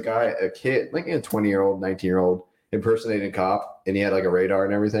 Yeah. There was a kid, like a 20-year-old, 19-year-old, impersonating a cop, and he had like a radar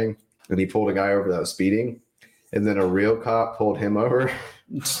and everything, and he pulled a guy over that was speeding. And then a real cop pulled him over.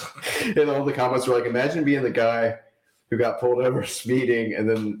 And all the comments were like, imagine being the guy who got pulled over speeding, and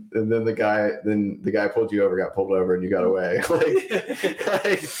then the guy pulled you over, got pulled over, and you got away.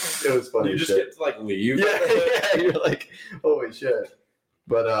 Like it was funny. You just get to like leave. Yeah, you're like, holy shit.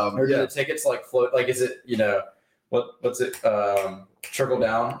 But or do the tickets like float? Like, is it What's it? Trickle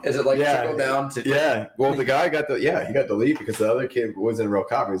down? Is it like trickle down to? Yeah. Well, the guy got he got the lead because the other kid wasn't a real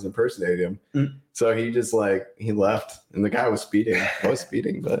cop. He was impersonating him. So he just he left, and the guy was speeding.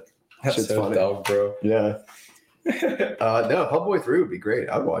 But That's shit's so funny. dumb, bro. Yeah. No, Hellboy 3 would be great.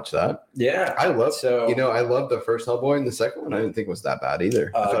 I'd watch that. Yeah, I love I love the first Hellboy, and the second one I didn't think was that bad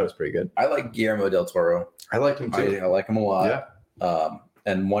either. I thought it was pretty good. I like Guillermo del Toro. I like him too. I like him a lot. Yeah.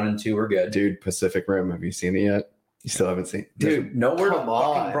 And 1 and 2 were good. Dude, Pacific Rim, have you seen it yet? You still haven't seen it? Dude, nowhere to come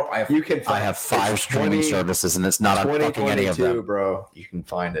on. fucking bro. I have 5 streaming services, and it's not on fucking any of them. Bro. You can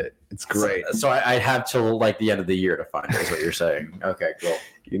find it. It's great. So I have till like the end of the year to find it. Is what you're saying? Okay, cool.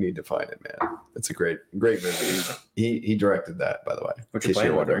 You need to find it, man. It's a great movie. He directed that, by the way. What you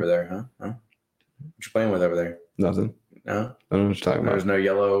playing with over there, huh? What you playing with over there? Nothing. No? I don't know what you're talking about. There's no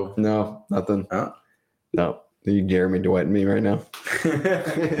yellow. No, nothing. Huh? No. Are you Jeremy Dwight me right now?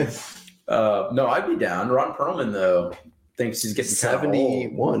 No, I'd be down. Ron Perlman though thinks he's getting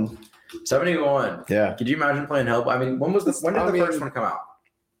 71. 71. Yeah. Could you imagine playing Hellboy? I mean, when did the first one come out?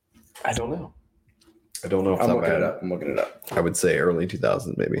 I don't know. I don't know if I'm that looking bad. it up. I'm looking it up. I would say early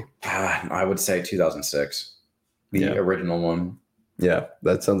 2000s, maybe. I would say 2006. The original one. Yeah,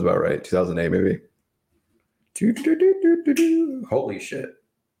 that sounds about right. 2008, maybe. Holy shit.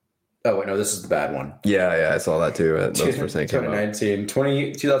 Oh, wait, no, this is the bad one. Yeah, I saw that too. That was first thing came out.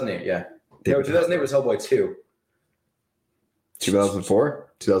 2008, yeah. No, 2008 was Hellboy 2.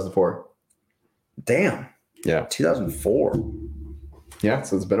 2004? 2004. Damn. Yeah. 2004. Yeah,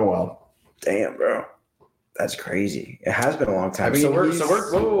 so it's been a while. Damn, bro. That's crazy. It has been a long time. I mean,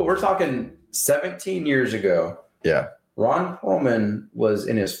 we're talking 17 years ago. Yeah. Ron Perlman was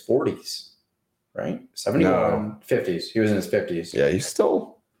in his 40s, right? 71, 50s. He was in his 50s. Yeah, he's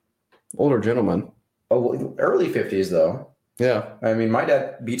still older gentleman. Oh, early 50s though. Yeah. I mean, my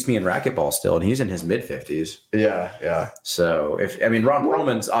dad beats me in racquetball still, and he's in his mid 50s. Yeah. So Ron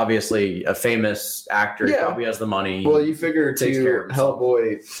Perlman's obviously a famous actor. He probably has the money. Well, you figure takes care of himself.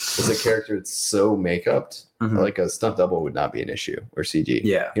 Hellboy is a character that's so make-upped. Like a stunt double would not be an issue, or CG.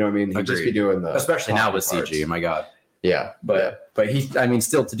 Yeah. You know what I mean? He'd just be doing the especially now with parts. CG. My God. Yeah. But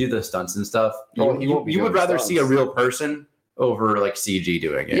still to do the stunts and stuff, you would rather see a real person over like CG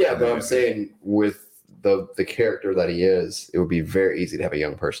doing it. Yeah, but I'm saying with the character that he is, it would be very easy to have a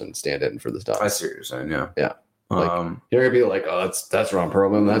young person stand in for the stunts. I see what you're saying. Yeah. Yeah. Like, you're gonna be like, oh, that's Ron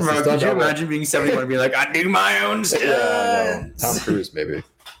Perlman. That's the stunt could you double. imagine being 71 and being like, I do my own stunts? Yeah, no. Tom Cruise, maybe.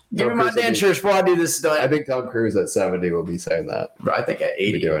 Give me my dentures before I do this stunt. I think Tom Cruise at 70 will be saying that. But I think at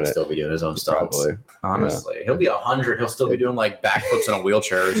 80 he'll still be doing his own stunts. Probably. Honestly. He'll be 100. He'll still be doing like backflips in a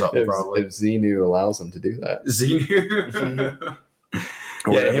wheelchair or something, probably. If Xenu allows him to do that. Xenu.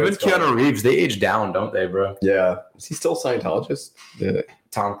 Yeah, him and Keanu Reeves, they age down, don't they, bro? Yeah. Is he still Scientologist? Yeah.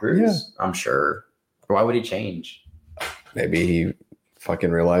 Tom Cruise? Yeah. I'm sure. Why would he change? Maybe he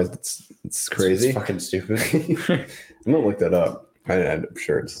fucking realized it's crazy. It's fucking stupid. I'm gonna look that up. I'm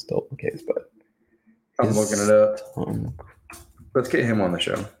sure it's still the case, but I'm looking it up. Let's get him on the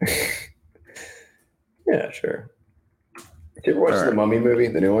show. Yeah, sure. Did you ever watch the Mummy movie,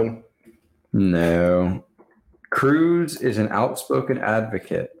 the new one? No. Cruise is an outspoken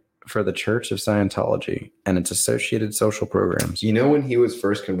advocate for the Church of Scientology and its associated social programs. You know when he was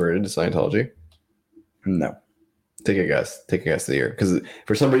first converted to Scientology? No. Take a guess. Take a guess of the year. Because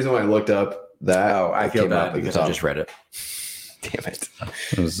for some reason when I looked up that... Oh, I feel bad because I just read it. Damn it.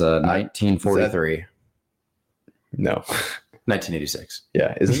 It was 1943. No. 1986.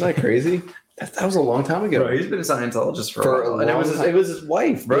 Yeah. Isn't that crazy? That was a long time ago. Bro, he's been a Scientologist for a long time. It was his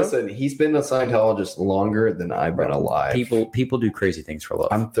wife, bro. Listen, he's been a Scientologist longer than I've been alive. People do crazy things for love.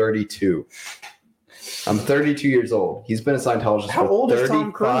 I'm 32. I'm 32 years old. He's been a Scientologist How for old is 35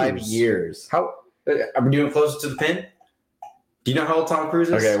 Tom Cruise? years. How are we doing closer to the pin? Do you know how old Tom Cruise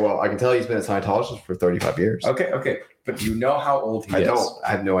is? Okay, well, I can tell he's been a Scientologist for 35 years. Okay. But do you know how old he is? I don't. I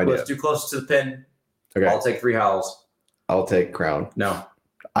have no idea. Let's do closer to the pin. Okay. I'll take 3 howls. I'll take Crown. No.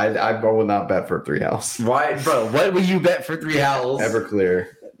 I will not bet for 3 howls. Why, bro? What will you bet for 3 howls? Everclear.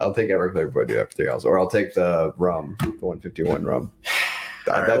 I'll take Everclear before I do after 3 howls. Or I'll take the rum, the 151 rum.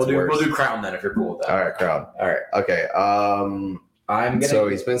 All right, we'll do Crown then if you're cool with that. All right, Crown. All right. Okay. So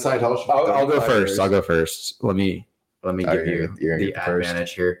he's been Scientologist. I'll go first. I'll go first. Let me give you the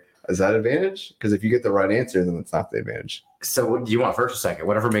advantage here. Is that advantage? Because if you get the right answer, then it's not the advantage. So do you want first or second?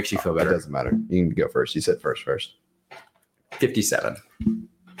 Whatever makes you feel better. It doesn't matter. You can go first. You said first. 57.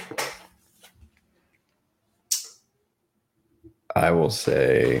 I will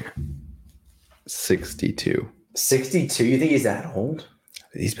say 62. 62? You think he's that old?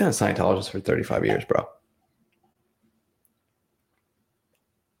 He's been a Scientologist for 35 years, bro.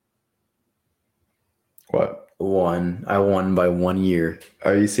 What? won. I won by 1 year.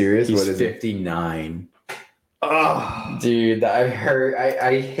 Are you serious? He's what is 59. Oh, dude, I hurt.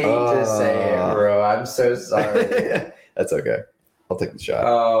 I hate to say it, bro. I'm so sorry. That's okay. I'll take the shot.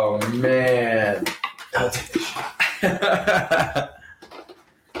 Oh man, I'll take the shot.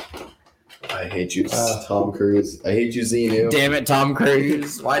 I hate you, Tom Cruise. I hate you, Xenu. Damn it, Tom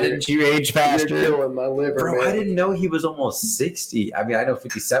Cruise. Why didn't you age faster? You're killing my liver, bro, man. I didn't know he was almost 60. I mean, I know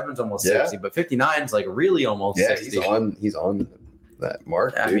 57 is almost 60, but 59 is like really almost 60. He's on that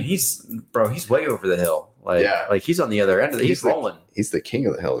mark. I dude. mean, he's way over the hill. Like he's on the other end of it. He's rolling. He's the king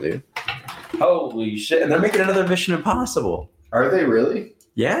of the hill, dude. Holy shit. And they're making another Mission Impossible. Are they really?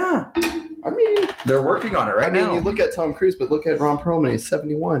 Yeah. I mean, they're working on it right now. You look at Tom Cruise, but look at Ron Perlman. He's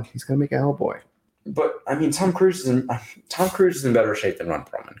 71. He's gonna make a Hellboy. But I mean, Tom Cruise is in better shape than Ron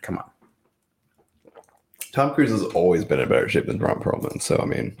Perlman. Come on. Tom Cruise has always been in better shape than Ron Perlman. So I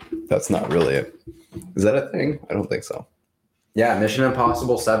mean, that's not really it. Is that a thing? I don't think so. Yeah, Mission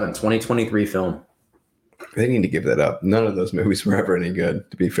Impossible 7, 2023 film. They need to give that up. None of those movies were ever any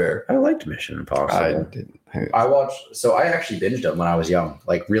good, to be fair. I liked Mission Impossible. I didn't. I watched, so I actually binged them when I was young,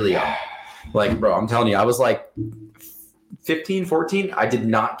 like really young. Like, bro, I'm telling you, I was like 15, 14. I did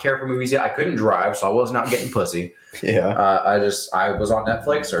not care for movies yet. I couldn't drive, so I was not getting pussy. Yeah. I was on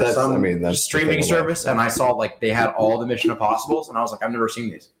Netflix or some streaming service, and I saw like they had all the Mission Impossibles, and I was like, I've never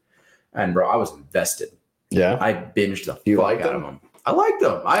seen these. And bro, I was invested. Yeah. I binged the fuck out of them. I liked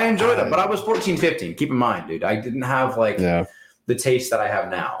them. I enjoyed them, but I was 14, 15. Keep in mind, dude, I didn't have like the taste that I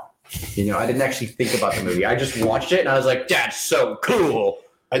have now. You know, I didn't actually think about the movie. I just watched it and I was like, that's so cool.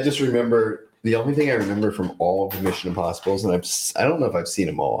 I just remember the only thing I remember from all of the Mission Impossibles, and I don't know if I've seen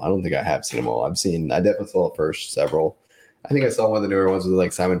them all. I don't think I have seen them all. I definitely saw the first several. I think I saw one of the newer ones with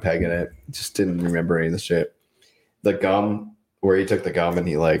like Simon Pegg in it. Just didn't remember any of the shit. The gum, where he took the gum and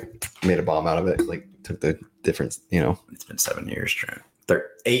he like made a bomb out of it, like took the difference, you know. It's been 7 years, Trent.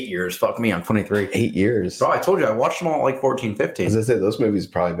 8 years. Fuck me, I'm 23. 8 years. Bro, I told you I watched them all at like 14, 15. As I said, those movies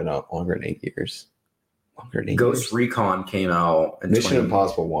have probably been out longer than 8 years. Longer than 8 Ghost years. Recon came out in Mission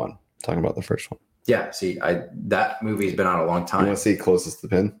Impossible 1. Talking about the first one. Yeah, see, that movie's been out a long time. You want to see closest to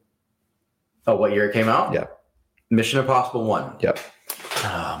the pin? Oh, what year it came out? Yeah. Mission Impossible 1. Yep.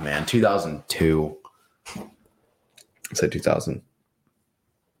 Oh man, 2002. I said 2000.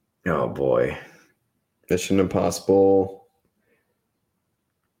 Oh boy. Mission Impossible.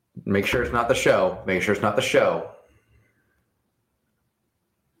 Make sure it's not the show. Make sure it's not the show.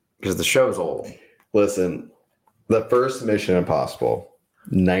 Because the show's old. Listen, the first Mission Impossible,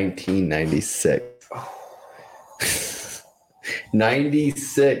 1996.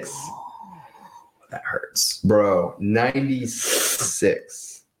 96. That hurts. Bro,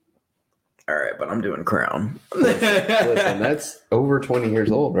 96. All right, but I'm doing Crown. Listen, that's over 20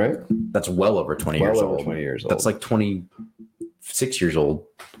 years old, right? That's well over 20 years old. 20 years old. That's like 26 years old.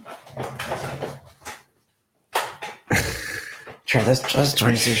 That's a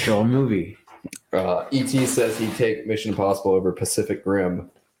 26-year-old movie. E.T. says he'd take Mission Impossible over Pacific Rim.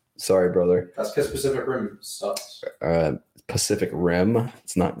 Sorry, brother. That's because Pacific Rim sucks. Pacific Rim.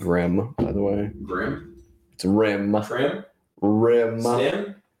 It's not Grim, by the way. Grim? It's Rim. Trim? Rim.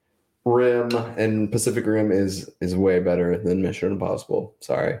 Stim? Rim. And Pacific Rim is way better than Mission Impossible.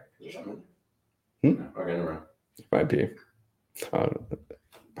 Sorry. Okay, never mind. Might be.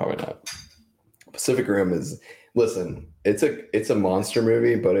 Probably not. Pacific Rim is... Listen, it's a monster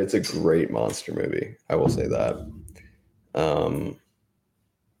movie, but it's a great monster movie. I will say that. Oh,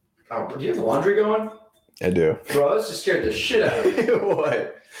 do you have the laundry going? I do. Bro, this just scared the shit out of me.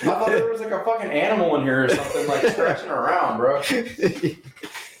 What? I thought there was like a fucking animal in here or something, like scratching around, bro.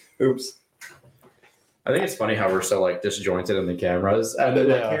 Oops. I think it's funny how we're so like disjointed in the cameras, and then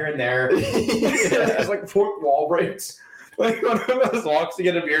like here and there, it's like fourth wall breaks. Like one of us walks to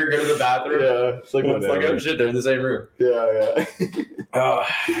get a beer, go to the bathroom. Yeah, it's like oh shit, they're in the same room. Yeah.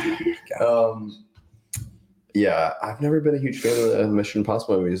 Yeah, I've never been a huge fan of the Mission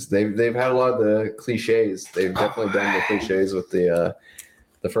Impossible movies. They've had a lot of the cliches. They've definitely done the cliches with the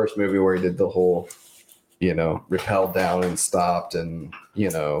first movie where he did the whole, rappelled down and stopped, and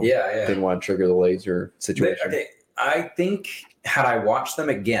didn't want to trigger the laser situation. I think had I watched them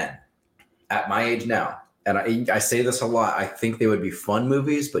again at my age now, and I say this a lot, I think they would be fun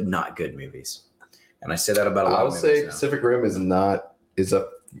movies, but not good movies. And I say that about a lot of movies. I would say Pacific Rim is a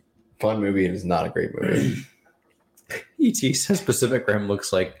fun movie and is not a great movie. E.T. says Pacific Rim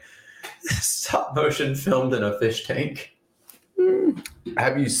looks like stop motion filmed in a fish tank.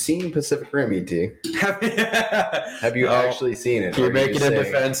 Have you seen Pacific Rim, E.T.? Have you actually seen it? You're making it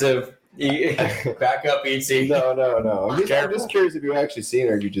defensive. Back up, E.T. No. I'm just curious if you've actually seen it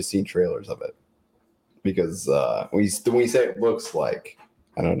or you just seen trailers of it. because when you say it looks like,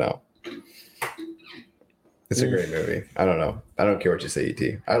 I don't know. It's a great movie. I don't know. I don't care what you say,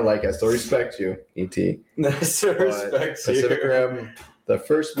 E.T. I still respect you, E.T. I still respect you. Pacific Rim, the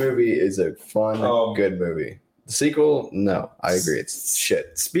first movie is a fun, good movie. The sequel, no, I agree. It's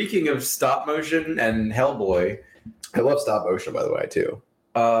shit. Speaking of stop motion and Hellboy, I love stop motion, by the way, too.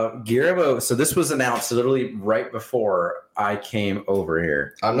 Guillermo, so this was announced literally right before I came over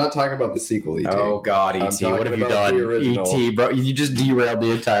here. I'm not talking about the sequel, E.T. Oh, God, E.T., what have you done? E.T., bro, you just derailed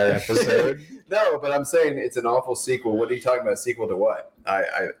the entire episode. No, but I'm saying it's an awful sequel. What are you talking about? Sequel to what?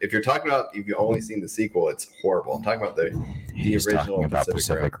 If you're talking about, if you've only seen the sequel, it's horrible. I'm talking about the original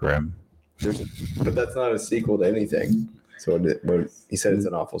Pacific Rim. But that's not a sequel to anything. So he said it's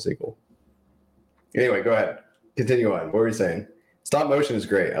an awful sequel. Anyway, go ahead. Continue on. What were you saying? Stop motion is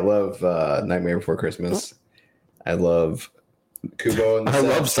great. I love Nightmare Before Christmas. I love Kubo and the I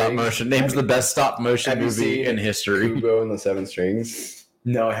love stop motion. Name's the best stop motion movie in history. Kubo and the Seven Strings.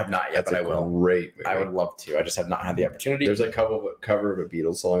 No, I have not yet, but I will. Great movie. I would love to. I just have not had the opportunity. There's a cover of a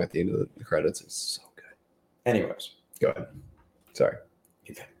Beatles song at the end of the credits. It's so good. Anyways, go ahead. Sorry.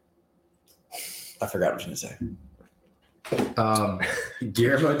 Okay. I forgot what I was going to say.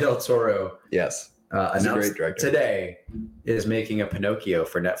 Guillermo del Toro. Yes. Announced a great director. Today is making a Pinocchio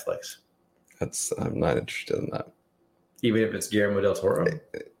for Netflix. I'm not interested in that. Even if it's Guillermo del Toro?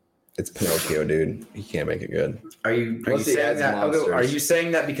 It's Pinocchio, dude. He can't make it good. Are you saying that? Are you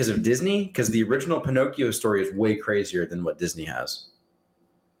saying that because of Disney? Because the original Pinocchio story is way crazier than what Disney has.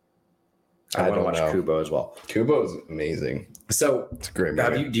 I want to watch Kubo as well. Kubo is amazing. So it's a great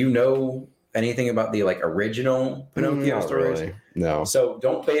movie. Do you know anything about the original Pinocchio stories? Really. No. So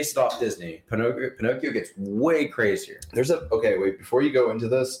don't base it off Disney. Pinocchio gets way crazier. Wait, before you go into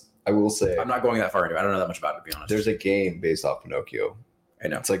this, I will say I'm not going that far into it. I don't know that much about it, to be honest. There's a game based off Pinocchio. I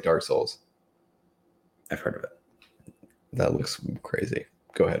know. It's like Dark Souls. I've heard of it. That looks crazy.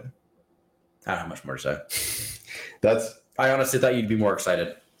 Go ahead. I don't have much more to say. I honestly thought you'd be more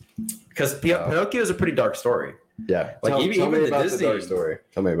excited. Because Pinocchio is a pretty dark story. Yeah. Even the Disney the dark story.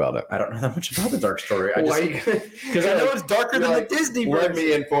 Tell me about it. I don't know that much about the dark story. Because I know it's darker than the Disney version. Let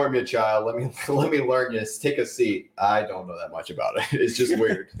me inform you, child. Let me learn you. Take a seat. I don't know that much about it. It's just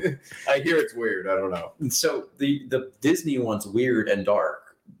weird. I hear it's weird. I don't know. So the Disney one's weird and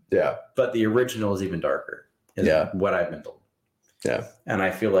dark. Yeah. But the original is even darker. What I've been told. Yeah. And I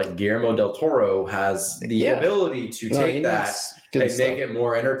feel like Guillermo del Toro has the ability to take that and make it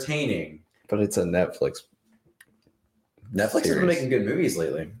more entertaining. But it's a Netflix has been making good movies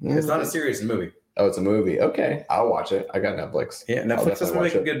lately. It's not a serious movie. Oh, it's a movie. Okay. I'll watch it. I got Netflix. Yeah, Netflix has been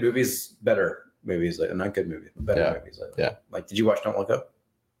making good movies, better movies lately. Not good movies, but better movies lately. Yeah. Did you watch Don't Look Up?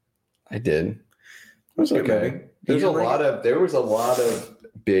 I did. It was okay. There was a lot of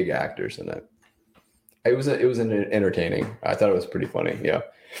big actors in it. It was entertaining. I thought it was pretty funny. Yeah.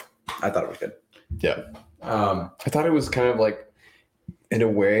 I thought it was good. Yeah. I thought it was kind of in a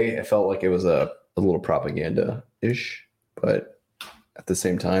way, it felt like it was a little propaganda-ish, but at the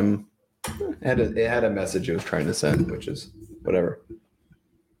same time, it had a message it was trying to send, which is whatever.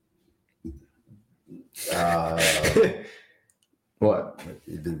 What?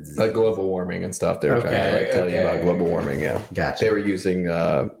 Like global warming and stuff. They were trying to tell you about global warming. Yeah. Gotcha. They were using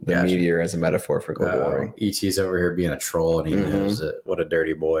the meteor as a metaphor for global warming. E.T.'s over here being a troll, and he knows it. What a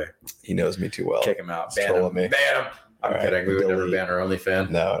dirty boy. He knows me too well. Kick him out. Ban him. Ban him. I'm kidding. We would never ban our OnlyFans.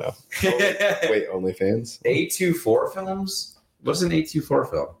 No. Wait, OnlyFans? A24 films? What's an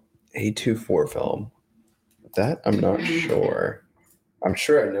A24 film? A24 film. That I'm not sure. I'm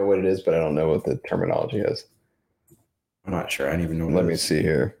sure I know what it is, but I don't know what the terminology is. I'm not sure. I don't even know. Let me see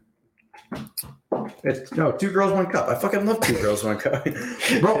here. It's Two Girls, One Cup. I fucking love Two Girls, One Cup.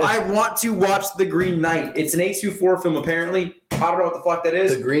 Bro, I want to watch The Green Knight. It's an A24 film, apparently. I don't know what the fuck that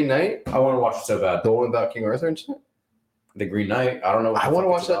is. The Green Knight? I want to watch it so bad. The one about King Arthur and shit? The Green Knight. I don't know. I want to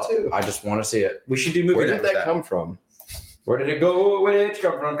watch that too. I just want to see it. We should do movie. Where did that come from? Where did it go? Where did it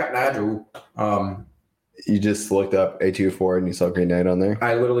come from? You just looked up A24 and you saw Green Knight on there?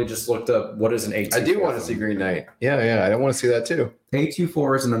 I literally just looked up what is an A24. I do want to see Green Knight. Yeah. I want to see that too.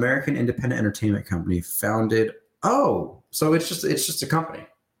 A24 is an American independent entertainment company founded. Oh, so it's just a company.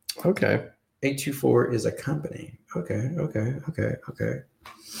 Okay. A24 is a company. Okay.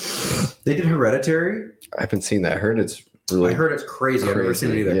 They did Hereditary. I haven't seen that. I heard it's crazy. I've never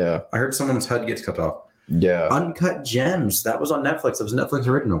seen it either. Yeah. I heard someone's head gets cut off. Yeah. Uncut Gems. That was on Netflix. That was a Netflix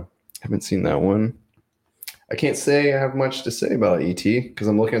original. I haven't seen that one. I can't say I have much to say about E.T. because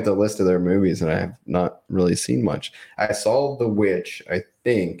I'm looking at the list of their movies and I have not really seen much. I saw The Witch, I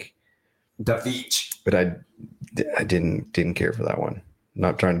think. The Witch. But I didn't care for that one.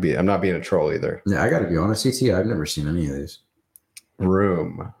 I'm not being a troll either. Yeah, I got to be honest. CT, I've never seen any of these.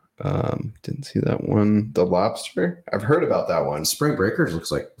 Room. Didn't see that one. The Lobster. I've heard about that one. Spring Breakers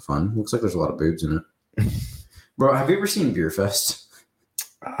looks like fun. Looks like there's a lot of boobs in it. Bro, have you ever seen Beer Fest?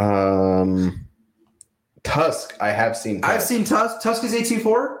 Tusk. I have seen Tusk. I've seen Tusk. Tusk is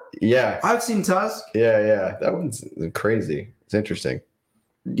A24? Yeah. I've seen Tusk. Yeah. That one's crazy. It's interesting.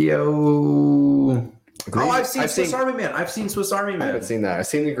 Yo. I've seen Swiss Army Man. I've seen Swiss Army Man. I haven't seen that. I've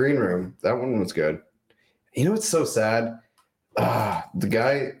seen The Green Room. That one was good. You know what's so sad? The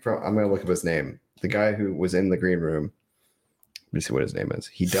guy I'm going to look up his name. The guy who was in The Green Room. Let me see what his name is.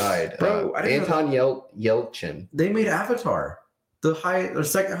 He died. Bro, Anton Yelchin. They made Avatar the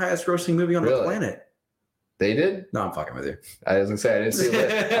second highest grossing movie on the planet. They did? No, I'm fucking with you. I was going to say, I didn't see the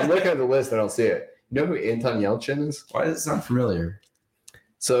list. I'm looking at the list and I don't see it. You know who Anton Yelchin is? Why does it sound familiar?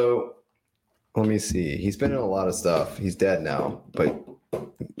 So, let me see. He's been in a lot of stuff. He's dead now. But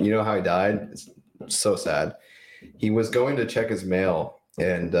you know how he died? It's so sad. He was going to check his mail.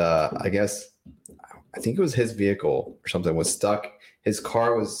 And I think it was his vehicle or something was stuck. His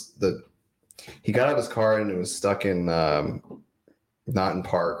car was he got out of his car and it was stuck in Naughton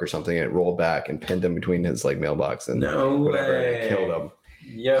Park or something. And it rolled back and pinned him between his mailbox and whatever. And it killed him.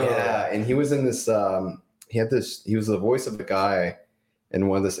 Yeah. And he was in this, he was the voice of the guy in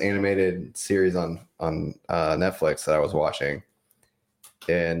one of this animated series on Netflix that I was watching.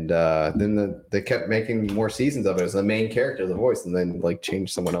 And then they kept making more seasons of it as the main character, the voice, and then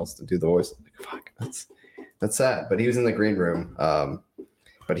changed someone else to do the voice. Fuck, that's sad. But he was in The Green Room.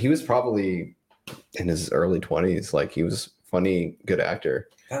 But he was probably in his early 20s. He was funny, good actor.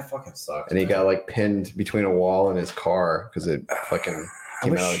 That fucking sucks. And he got pinned between a wall in his car because it fucking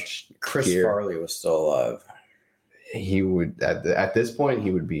came out. Chris Farley was still alive. He would at this point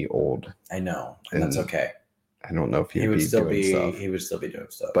he would be old. I know, and that's okay. I don't know if he would still be doing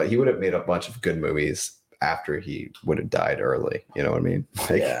stuff, but he would have made a bunch of good movies after he would have died early. You know what I mean?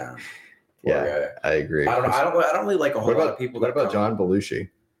 Yeah, I agree. I don't really like a whole lot of people. What about John Belushi?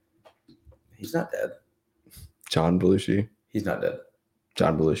 He's not dead. John Belushi? He's not dead.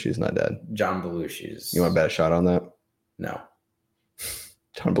 John Belushi is not dead. John Belushi's. You want to bet a shot on that? No.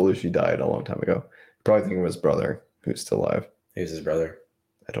 John Belushi died a long time ago. Probably thinking of his brother, who's still alive. Who's his brother?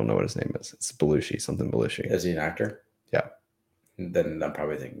 I don't know what his name is. It's Belushi, something Belushi. Is he an actor? Yeah. Then I'm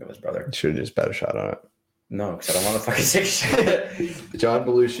probably thinking of his brother. You should have just bet a shot on it. No, because I don't want to fucking take shit. John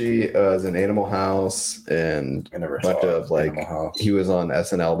Belushi is in Animal House and a bunch of he was on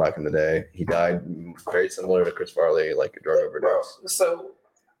SNL back in the day. He died very similar to Chris Farley, like a drug overdose. So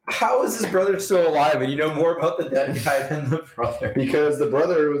how is his brother still alive and you know more about the dead guy than the brother? Because the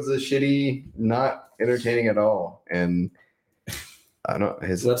brother was a shitty, not entertaining at all. And I don't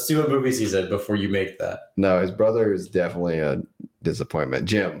know. Let's see what movies he's in before you make that. No, his brother is definitely a disappointment.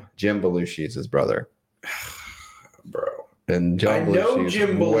 Jim Belushi is his brother. Bro. And John Belushi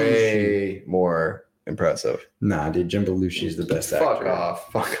is way more impressive. Nah, dude, Jim Belushi is the best actor.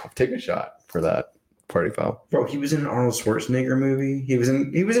 Fuck off. Take a shot for that party foul. Bro, he was in an Arnold Schwarzenegger movie. He was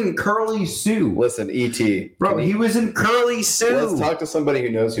in Curly Sue. Listen, E.T. Bro, he was in Curly Sue. Let's talk to somebody who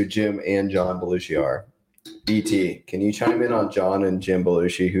knows who Jim and John Belushi are. E.T., can you chime in on John and Jim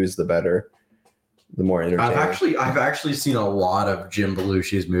Belushi? Who's the better? The more entertaining? I've actually seen a lot of Jim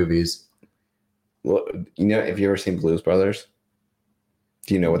Belushi's movies. Well, have you ever seen Blues Brothers?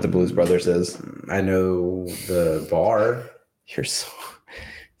 Do you know what the Blues Brothers is? I know the bar. You're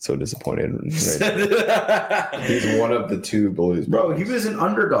so disappointed. He's one of the two Blues Brothers. Bro, he was an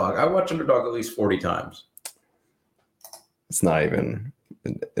Underdog. I watched Underdog at least 40 times. It's not even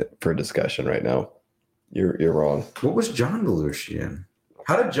for discussion right now. You're wrong. What was John Belushi in?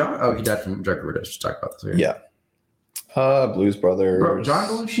 How did John? Oh, he died from drug overdose. Just talk about this here. Yeah. Blues Brothers. Bro, John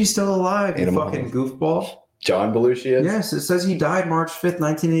Belushi's still alive. You fucking goofball. John Belushi is? Yes, it says he died March 5th,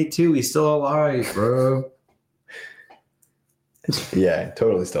 1982. He's still alive, bro. Yeah,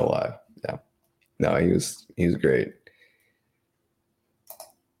 totally still alive. Yeah. No, he was great.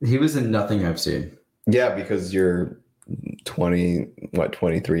 He was in nothing I've seen. Yeah, because you're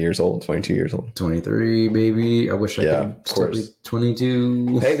 23 years old, 22 years old. 23, baby. I wish I could still be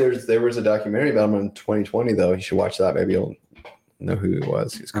 22. Hey, there was a documentary about him in 2020, though. You should watch that. Maybe you'll know who he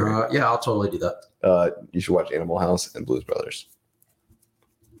was. He's great. Yeah, I'll totally do that. You should watch Animal House and Blues Brothers.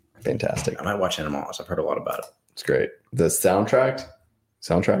 Fantastic. I might watch Animal House. I've heard a lot about it. It's great. The soundtrack.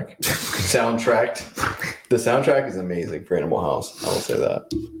 The soundtrack is amazing for Animal House. I will say that.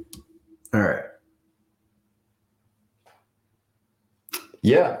 All right.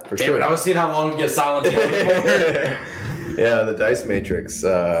 Yeah, for sure. I was seeing how long we get silent. Yeah, the Dice Matrix.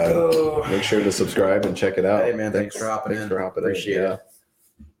 Make sure to subscribe and check it out. Hey man, thanks for hopping in. Appreciate it.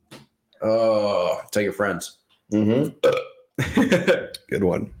 Oh, tell your friends. Mm-hmm. Good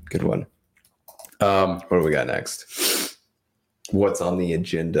one. What do we got next? What's on the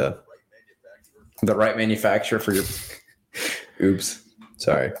agenda? The right manufacturer for your. Oops.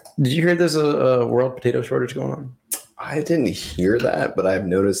 Sorry. Did you hear there's a world potato shortage going on? I didn't hear that, but I've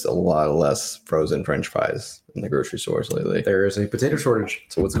noticed a lot less frozen French fries in the grocery stores lately. There is a potato shortage.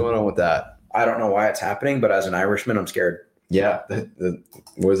 So what's going on with that? I don't know why it's happening, but as an Irishman, I'm scared. Yeah.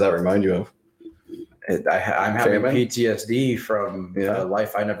 What does that remind you of? I'm having PTSD from a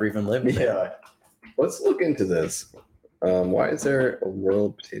life I never even lived. Yeah. Let's look into this. Why is there a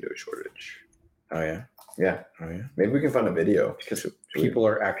world potato shortage? Oh, yeah. Yeah. Oh, yeah. Maybe we can find a video. Because people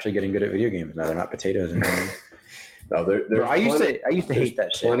are actually getting good at video games now. They're not potatoes anymore. No, I used to hate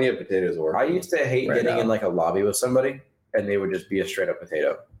that shit. Plenty of potatoes work. I used to hate getting in like a lobby with somebody and they would just be a straight up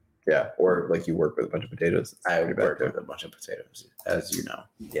potato. Yeah, or like you work with a bunch of potatoes. I work with a bunch of potatoes, as you know.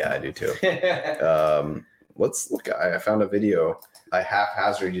 Yeah, I do too. Let's look. I found a video. I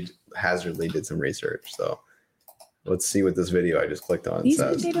haphazardly did some research. So let's see what this video I just clicked on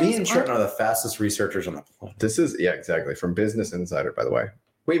says. Me and Trenton are the fastest researchers on the planet. This is exactly from Business Insider, by the way.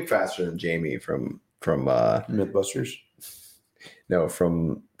 Way faster than Jamie from Mythbusters. No,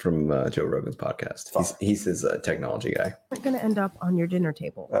 from Joe Rogan's podcast. He's his technology guy. We're going to end up on your dinner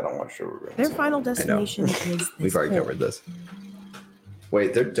table. I don't watch Joe Rogan. Their final destination is this We've already covered this.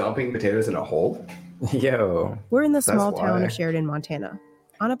 Wait, they're dumping potatoes in a hole? Yo. We're in the small town of Sheridan, Montana,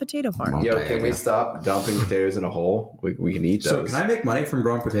 on a potato farm. Yo, can we stop dumping potatoes in a hole? We can eat those. So can I make money from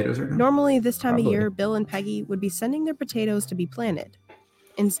growing potatoes right now? Normally, this time of year, Bill and Peggy would be sending their potatoes to be planted.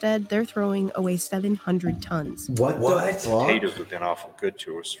 Instead, they're throwing away 700 tons. What? Potatoes have been awful good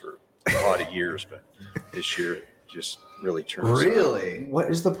to us for a lot of years, but this year it just really turned us Really?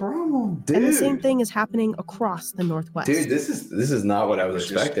 What is the problem? Dude. And the same thing is happening across the Northwest. Dude, this is not what I was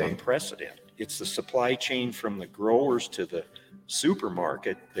It's just expecting. unprecedented. It's the supply chain from the growers to the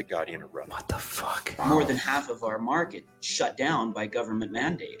supermarket that got interrupted. What the fuck? More than half of our market shut down by government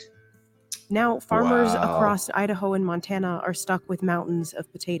mandate. Now, farmers Wow. across Idaho and Montana are stuck with mountains of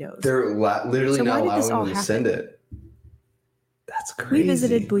potatoes. They're literally So not why did this allowing all them to happen? send it. That's crazy. We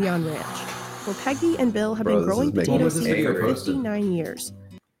visited Bouillon Ranch, where Peggy and Bill have Bro, been this is growing making potato me seed for angry. 59 years.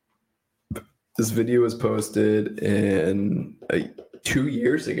 This video was posted in 2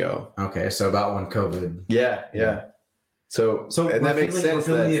 years ago. Okay, so about when COVID. Yeah. So and that makes sense. We're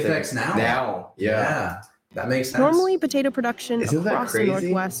feeling the that effects now. Now, yeah. That makes sense. Normally, potato production Isn't that across the crazy?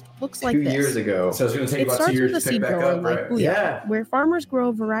 Northwest looks like 2 this. years ago. So it's going to take It about starts 2 years with a to pick seed back grower up, like right? Bouillon, Yeah. where farmers grow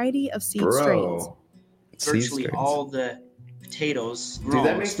a variety of seed strains. Virtually all the potatoes Dude, grown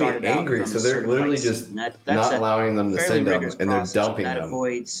that makes me started out angry. from So a they're certified literally seed. just And that's not a allowing them to fairly send them, rigorous and they're process dumping that them.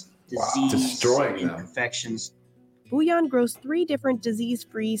 avoids Wow. disease, Destroying them. infections. Bouillon grows 3 different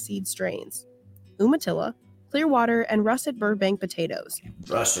disease-free seed strains: Umatilla, Clearwater, and Russet Burbank potatoes.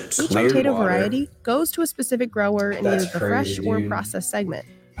 Russet. Each potato Clearwater. variety goes to a specific grower in That's either the fresh crazy, or dude. processed segment.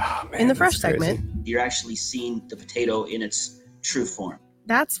 Oh, man, In the that's fresh crazy. segment, You're actually seeing the potato in its true form.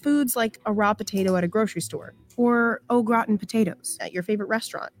 that's foods like a raw potato at a grocery store or au gratin potatoes at your favorite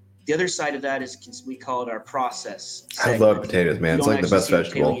restaurant. The other side of that is we call it our process. I love potatoes, man. You It's don't like the actually best see the potato,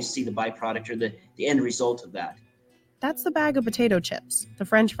 vegetable. you see the byproduct or the end result of that. That's the bag of potato chips, the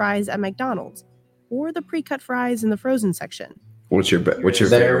French fries at McDonald's, or the pre-cut fries in the frozen section. What's your There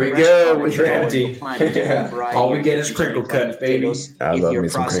favorite? we go. We're Fresh empty. plant a different variety All we of get is potatoes. crinkle cuts, baby. I If love you're me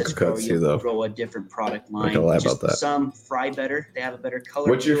a some process crinkle grower, cuts you'll too, though. grow a different product line. Not gonna lie about Just that. Some fry better. They have a better color.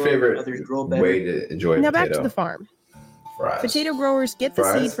 What's your to 'em, favorite Others grow better. way to enjoy a Now back to potato? the farm. Fries. Potato growers get the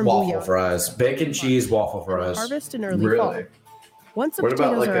Fries? seed from Waffle Bouillon, fries. Bacon, cheese, waffle fries. harvest in early fall. Really? Once the What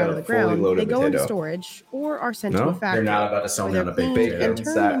about, potatoes like, are out a of the fully ground, loaded they go into potato? storage or are sent No? to a factory. You're not about to sell me where on a they're baked cleaned potato. and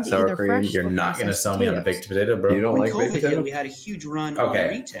turned into Sour either cream, fresh You're or not going to processed sell me on a potatoes. baked potato, bro. You don't When like baked COVID hit, potato? we had a huge run Okay. on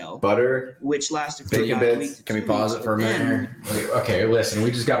retail, Butter? which lasted for Bacon about a bits? week to Can we 2 pause weeks, it for a but minute then here? Okay, listen,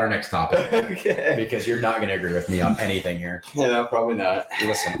 we just got our next topic Okay. because you're not going to agree with me on anything here. Yeah, probably not.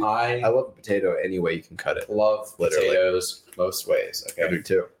 Listen, I I love a potato any way you can cut it. love Literally. potatoes most ways. I Okay, do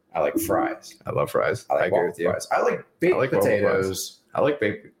too. I like fries. I love fries. I I like agree waffle with you. fries. I like baked I like waffle potatoes. I like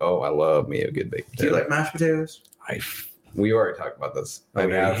baked. Oh, I love me a good baked Do you potato. like mashed potatoes? We already talked about this. Oh, I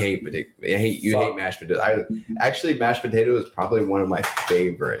we mean, I have? hate potato. You Fuck. hate mashed potatoes. Actually, mashed potato is probably one of my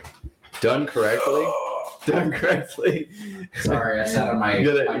favorite. Done correctly. Done correctly. Sorry, I sat on my,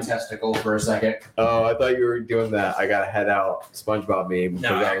 Good. my testicle for a second. Oh, I thought you were doing that. I gotta head out. SpongeBob meme.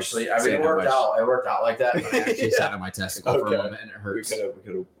 No, actually, I mean, it worked out. It worked out like that. But I actually Yeah. sat on my testicle for Okay. a moment and it We hurts. could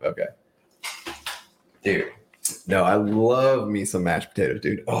have. Okay. Dude. No, I love me some mashed potatoes,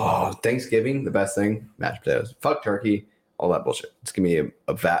 dude. Oh, Thanksgiving, the best thing, mashed potatoes. Fuck turkey all that bullshit. Just give me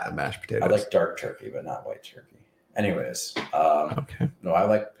a vat of mashed potatoes. I like dark turkey, but not white turkey. Anyways, okay. No, I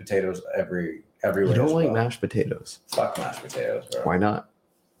like potatoes everywhere. You don't like mashed potatoes? Fuck mashed potatoes, bro. Why not?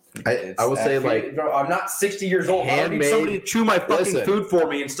 I will say, like, bro, I'm not 60 years old. I don't need handmade- somebody to chew my fucking Listen. food for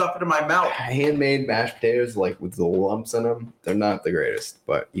me and stuff it in my mouth. handmade mashed potatoes, like with the lumps in them, they're not the greatest.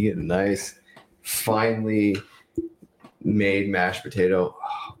 But you get a nice, finely made mashed potato.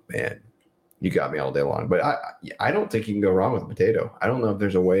 Oh man, you got me all day long. But I don't think you can go wrong with a potato. I don't know if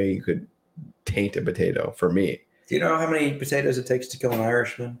there's a way you could taint a potato for me. Do you know how many potatoes it takes to kill an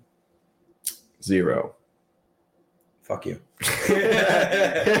Irishman? 0. Fuck you.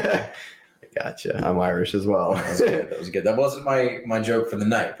 Gotcha. I'm Irish as well. That was good. That was good. That wasn't my joke for the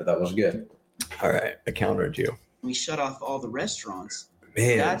night, but that was good. All right, I countered you. We shut off all the restaurants.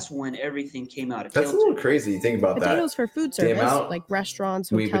 Man, That's when everything came out of that's a kilter. little crazy. Think about Potatoes for food service, amount like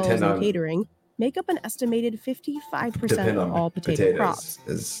restaurants, we hotels, depend and on- catering, make up an estimated 55% Depend of on all potato potatoes crops.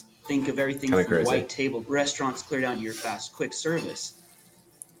 is Think of everything Kinda from crazy. white table restaurants clear down to your fast quick service.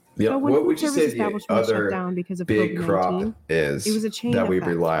 yeah. So when What food would you service say the establishments shut other down because of big COVID-19, crop is it was a chain that we effect.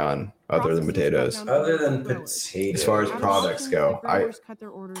 rely on other than Processors potatoes? shut down Other than for growers. potatoes. As far as Out of products options, go, the I growers cut their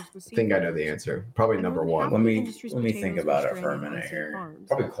orders with think I know seed the farmers. answer. Probably And number more than one. half Let of the me industry's think potatoes about were it for a stranded on minute seed here. farms.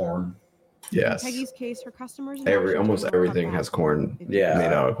 Probably corn. In Yes. Peggy's case, her customers and Almost everything has corn Yeah.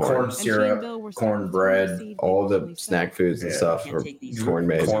 made out of corn. Corn And she syrup, and Bill were stuck with cornbread, too much seed All they the originally snack sent. foods and Yeah. stuff Can't are take these corn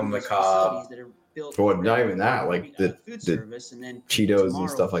made. Corn on the cob. facilities that are built Well, for not even that, like the food the service, and then Cheetos and tomorrow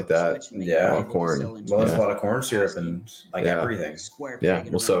stuff like people that. switch and they Yeah. can All able to corn. sell into Well, there's Yeah. a lot of corn syrup and like Yeah. everything. square Yeah, peg in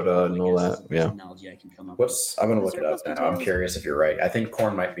a well, soda round and hole, all I guess, that, is the best yeah. analogy I can come up What's I'm gonna The look it up surplus now. I'm potatoes- curious if you're right. I think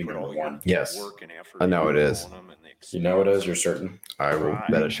corn might be number one. Yes, I know it is. You know it is. You're certain. I will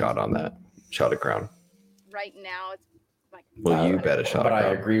bet a shot on that. Shot a crown. Right now, it's like. Will you bet a shot? But a I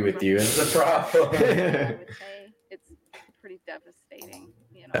crown? agree with you. It's the problem. I would say it's pretty devastating,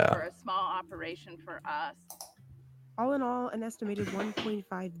 Yeah. for a small operation for us. All in all, an estimated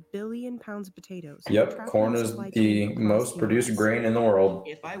 1.5 billion pounds of potatoes. were Yep, trapped in corn the is supply the chain across most the produced US. grain in the world.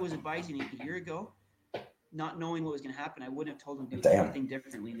 If I was advising you a year ago, not knowing what was going to happen, I wouldn't have told them to do Damn. anything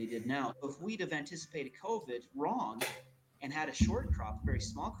differently than they did now. If we'd have anticipated COVID wrong and had a short crop, a very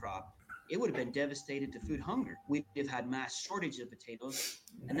small crop, it would have been devastated to food hunger. We'd have had mass shortage of potatoes,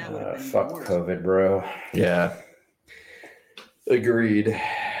 and that would have been Fuck even worse. COVID, bro. Yeah. Agreed.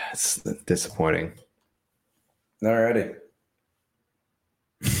 It's disappointing. Alrighty.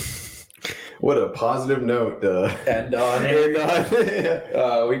 What a positive note. And on here,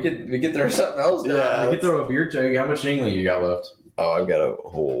 we could throw something else down. Yeah, We could throw a beer jug. How much Yingling you got left? Oh, I've got a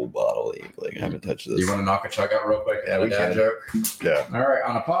whole bottle of Yingling. I haven't touched this. You want to knock a chug out real quick? Yeah, A we dad can. joke? Yeah. All right.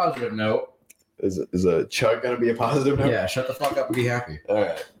 On a positive note. Is a chug going to be a positive note? Yeah. Shut the fuck up and be happy. All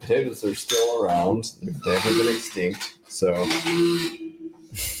right. Potatoes are still around. They've never been extinct. So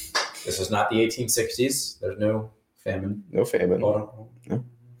This is not the 1860s. There's no famine. no famine. Hold on. No.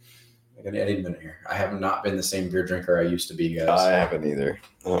 I need a minute here. I have not been the same beer drinker I used to be, guys. I haven't either.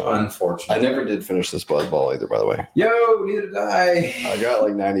 Unfortunately. I never did finish this Buzz Ball either, by the way. Yo, neither did I. I got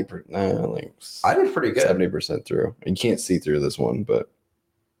like 90%, like I did pretty good. 70% through. You can't see through this one, but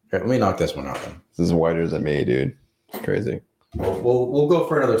Here, let me knock this one out then. this is whiter than me, dude. It's crazy. We'll go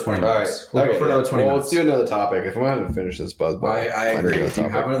for another 20 All right. minutes. We'll go for another 20 well, minutes. let's do another topic. If I wanted to finish this Buzz Ball, I agree. If you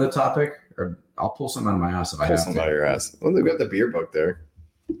have another topic, or I'll pull something on my ass if I pull have some to. out of your ass. Well, they've got the beer book there.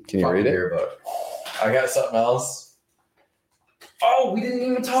 Can you Fucking read it? beer book. I got something else. Oh, we didn't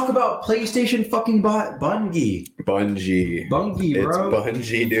even talk about PlayStation fucking bought Bungie. Bungie, bro. It's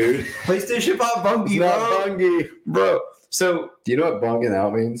Bungie, dude. PlayStation bought Bungie, It's not Bungie, bro. So, do you know what bunging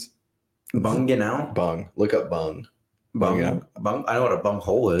out means? Bunging out? Bung. Look up bung. Bung out. Bung. I know what a bung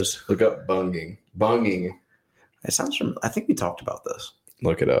hole is. Look up bunging. Bunging. It sounds from. I think we talked about this.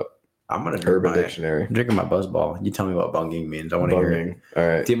 Look it up. I'm gonna Urban Dictionary. I'm drinking my Buzz Ball. You tell me what bunging means. I want to hear it. All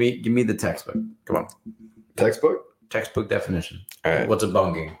right. Give me the textbook. Come on. Textbook. Textbook definition. All right. What's a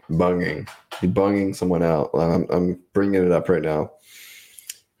bunging? Bunging. You're bunging someone out. I'm bringing it up right now.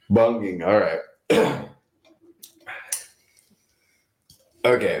 Bunging. All right.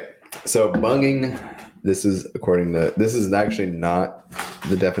 Okay. So bunging. This is this is actually not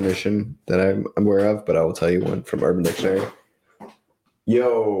the definition that I'm aware of, but I will tell you one from Urban Dictionary.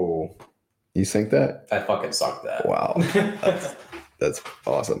 Yo, you think that? I fucking suck that. Wow. That's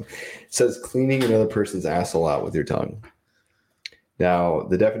awesome. It says cleaning another person's asshole out with your tongue. Now,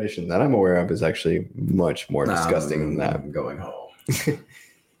 the definition that I'm aware of is actually much more disgusting than that. I'm going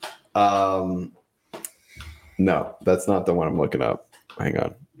home. No, that's not the one I'm looking up. Hang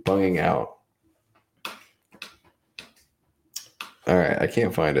on. Bunging out. All right, I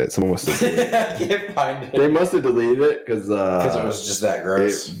can't find it. Someone must have deleted it. I can't find it. They must have deleted it because it was just that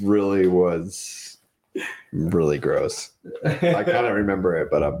gross. It really was really gross. I kind of remember it,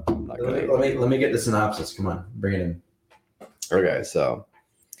 but I'm not gonna. Let me get the synopsis. Come on, bring it in. Okay, so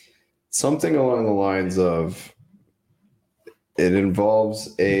something along the lines of it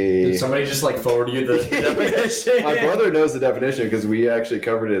involves a. Did somebody just like forward you the definition? My brother knows the definition because we actually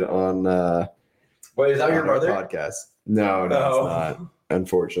covered it on. Wait, is that your our brother? podcast? No, it's not.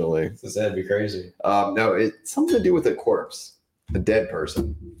 Unfortunately, that'd be crazy. No, it's something to do with a corpse, a dead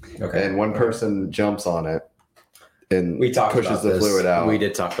person. Okay, and one person jumps on it and pushes the fluid out. We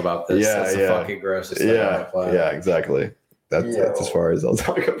did talk about this. Yeah, That's the fucking grossest thing on the planet. Yeah, exactly. That's as far as I'll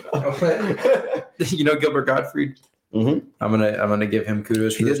talk about. You know Gilbert Gottfried. Mm-hmm. I'm gonna give him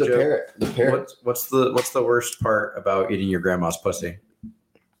kudos for He this did the joke. parrot. The parrot. What's the worst part about eating your grandma's pussy?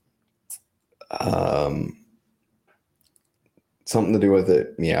 Something to do with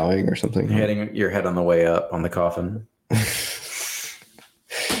it meowing or something. Hitting your head on the way up on the coffin.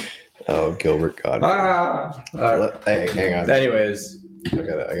 Oh, Gilbert Gottfried. Hey, hang on. Anyways, I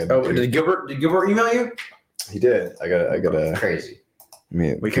gotta. Oh, did Gilbert email you? He did. I gotta. Crazy. I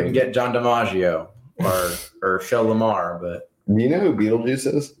mean, We couldn't get John DiMaggio or Shel Lamar, but do you know who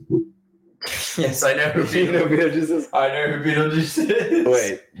Beetlejuice is? yes, I know who Do you know who Beetlejuice is? I know who Beetlejuice is.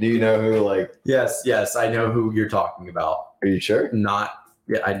 Wait, do you know who Yes, I know who you're talking about. Are you sure? Not.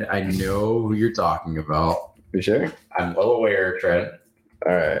 Yeah, I know who you're talking about. You sure? I'm well aware, Trent.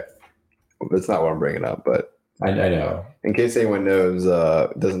 All right. That's not what I'm bringing up, but I know. In case anyone knows,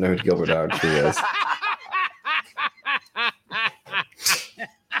 doesn't know who Gilbert Gottfried is.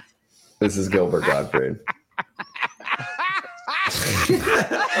 This is Gilbert Gottfried.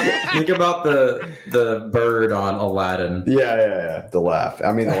 Think about the bird on Aladdin. Yeah. The laugh.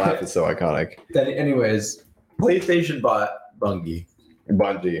 I mean, the laugh is so iconic. Anyways, PlayStation bought Bungie.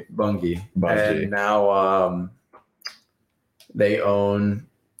 And now they own.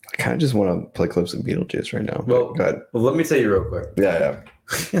 I kind of just want to play clips of Beetlejuice right now. Well, go ahead. Well, let me tell you real quick. Yeah.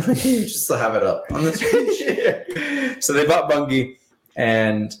 Just to have it up on the screen. So they bought Bungie,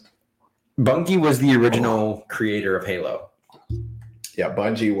 and Bungie was the original creator of Halo. Yeah,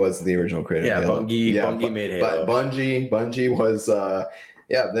 Bungie was the original creator. Yeah, of Halo. Bungie made Halo. But Bungie was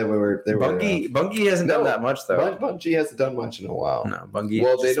Bungie hasn't done that much though. Bungie hasn't done much in a while. No, Bungie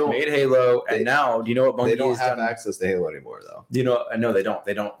made Halo, and now do you know what Bungie they don't has have done? access to Halo anymore though. Do you know? No, they don't.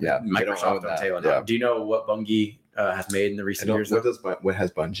 They don't. Yeah, Microsoft owns Halo now. Yeah. Do you know what Bungie has made in the recent years? What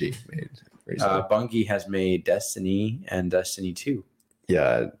has Bungie made recently? Bungie has made Destiny and Destiny 2.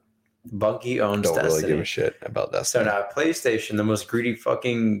 Yeah. Bungie owns Don't Destiny. really give a shit about that. So now PlayStation, the most greedy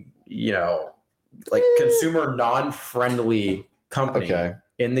fucking, consumer non-friendly company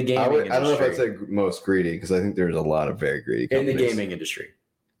in the gaming industry. I don't know if I'd say most greedy because I think there's a lot of very greedy companies. In the gaming industry.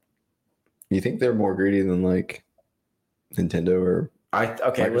 You think they're more greedy than Nintendo or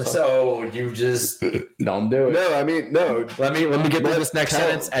Microsoft? So you just don't do it. No, I mean no. Let me get to this next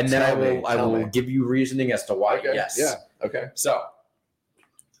sentence, and then I will give you reasoning as to why. Okay. Yes. Yeah. Okay. So,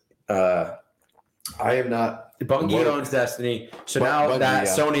 I am not. Bungie owns Destiny. So now Bungie, that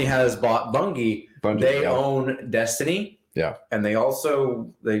yeah. Sony has bought Bungie, they own Destiny. Yeah. And they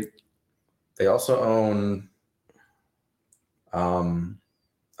also own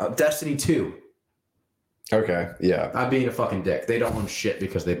Destiny 2. Okay. Yeah. I'm being a fucking dick. They don't own shit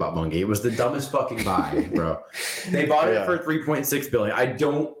because they bought Bungie. It was the dumbest fucking buy, bro. They bought it for $3.6 billion. I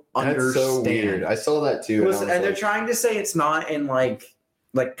don't understand. That's so weird. I saw that too. Listen, and they're trying to say it's not in like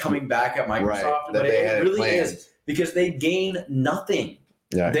coming back at Microsoft, Right, but that they it had it really planned. is because they gain nothing.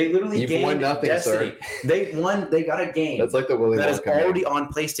 Yeah. They literally You've gained won nothing, Destiny. sir. They got a game. That's like the Willy that is Wonka game. already on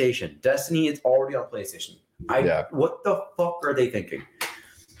PlayStation. Destiny is already on PlayStation. What the fuck are they thinking?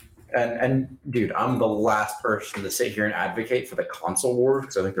 And dude, I'm the last person to sit here and advocate for the console wars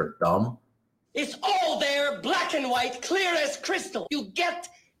because I think they're dumb. It's all there, black and white, clear as crystal. You get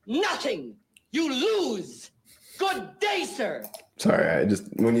nothing. You lose. Good day, sir. Sorry,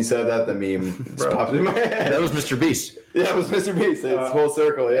 when you said that, the meme just popped in my head. That was Mr. Beast. Yeah, it was Mr. Beast. It's full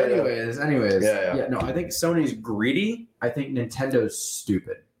circle. Yeah. Anyways. Yeah. No, I think Sony's greedy. I think Nintendo's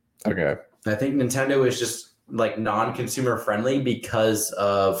stupid. Okay. I think Nintendo is just like non-consumer friendly because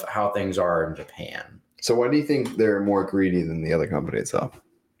of how things are in Japan. So why do you think they're more greedy than the other company itself?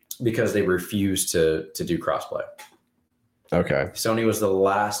 Because they refuse to do crossplay. Okay. Sony was the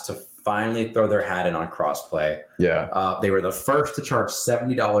last to finally throw their hat in on crossplay. Yeah. They were the first to charge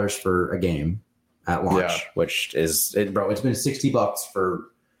 $70 for a game at launch, which is, bro, it's been $60 for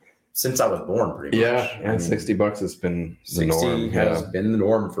since I was born, pretty much. Yeah, and $60 has been the 60 norm. has been the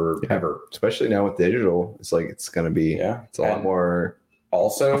norm forever. Especially now with digital, it's like it's going to be. Yeah, it's a lot more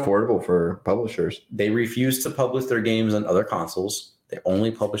also affordable for publishers. They refuse to publish their games on other consoles. They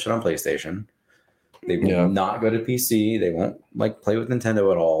only publish it on PlayStation. They will not go to PC. They won't like play with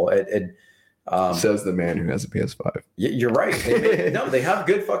Nintendo at all. Says the man who has a PS5. You're right. They have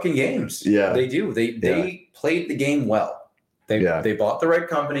good fucking games. Yeah, they do. They played the game well. They bought the right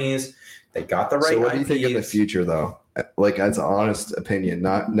companies. They got the right. So what IPs. do you think in the future, though? Like, as an honest opinion,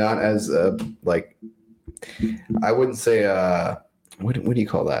 not as a like. I wouldn't say what do you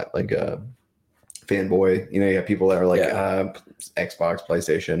call that? Like a fanboy. You know, you have people that are like Xbox,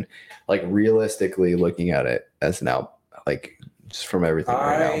 PlayStation. Like realistically looking at it as now, like just from everything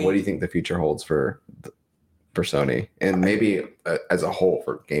right now, what do you think the future holds for Sony and maybe as a whole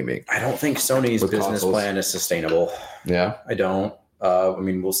for gaming? I don't think Sony's business plan is sustainable. Yeah, I don't. I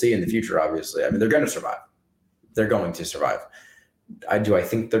mean, we'll see in the future. Obviously, I mean, they're going to survive. They're going to survive. I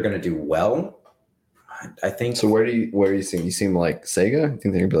think they're going to do well. I think. So where do you seem? You seem like Sega? You think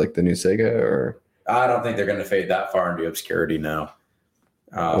they're going to be like the new Sega, or? I don't think they're going to fade that far into obscurity now.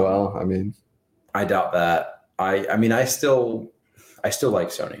 Well, I mean, I doubt that. I mean, I still like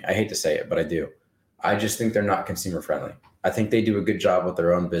Sony. I hate to say it, but I do. I just think they're not consumer friendly. I think they do a good job with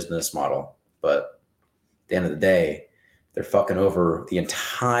their own business model, but at the end of the day, they're fucking over the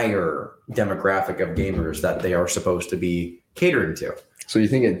entire demographic of gamers that they are supposed to be catering to. So you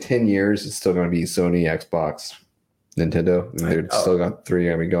think in 10 years it's still going to be Sony, Xbox, Nintendo? And they're still got three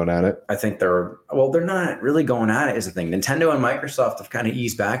going to be going at it? I think they're not really going at it is the thing. Nintendo and Microsoft have kind of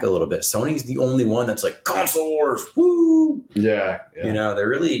eased back a little bit. Sony's the only one that's like console wars. Woo! Yeah. You know, they're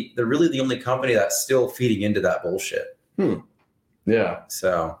really the only company that's still feeding into that bullshit. Yeah.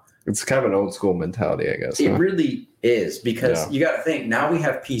 So it's kind of an old school mentality, I guess. It really is because you got to think now we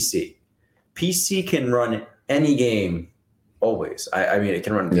have PC. PC can run any game always. I mean, it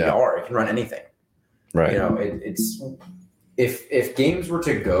can run VR. It can run anything. Right. You know, it's if games were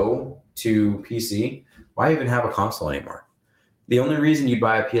to go to PC, why even have a console anymore? The only reason you'd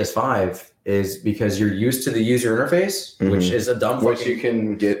buy a PS5 is because you're used to the user interface, which is a dumb which you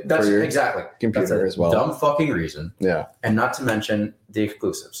can get that's for your exactly computer as well. Dumb fucking reason. Yeah. And not to mention the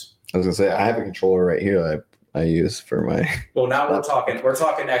exclusives. I was gonna say I have a controller right here that I use for my. Well, now we're talking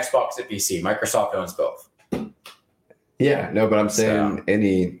Xbox and PC. Microsoft owns both. Yeah, no, but I'm saying I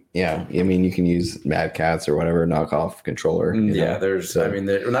mean, you can use Mad Cats or whatever knockoff controller. Yeah, I mean,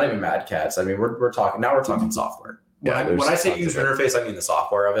 they're not even Mad Cats. I mean, we're talking software. When I say user interface, I mean the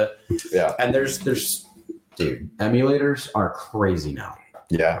software of it. Yeah. And there's dude, emulators are crazy now.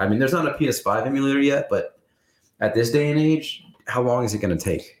 Yeah. I mean, there's not a PS5 emulator yet, but at this day and age, how long is it going to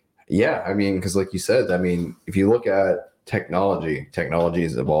take? Yeah, I mean, because like you said, I mean, if you look at technology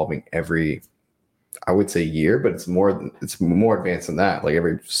is evolving every, I would say year, but it's more advanced than that. Like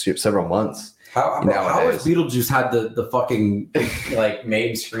every several months. How has Beetlejuice had the fucking like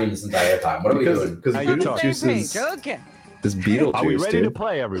main screen this entire time? What are we doing? Because Beetlejuice is this Beetlejuice. Are we ready to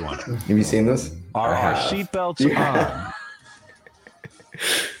play, everyone? Have you seen this? Are our seatbelts on?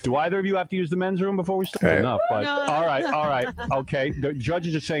 Do either of you have to use the men's room before we start? Right. Enough, but No. all right. Okay, the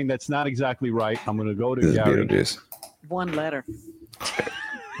judges are saying that's not exactly right. I'm going to go to This is Gary. Beetlejuice. One letter.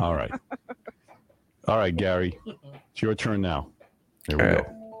 All right, Gary, it's your turn now. Here we go.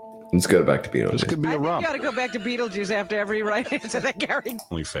 Let's go back to Beetlejuice. This could be a You romp. got to go back to Beetlejuice after every right answer that Gary.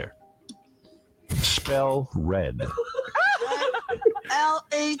 Only fair. Spell red.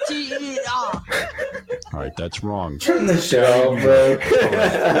 L-A-T-E-R. All right, that's wrong. Turn the show, bro.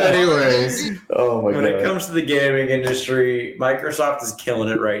 Anyways, oh my when god. it comes to the gaming industry, Microsoft is killing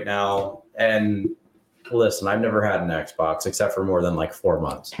it right now. And listen, I've never had an Xbox except for more than like 4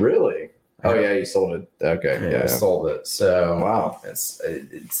 months. Really? Oh yeah, you sold it. Okay, I sold it. So wow, it's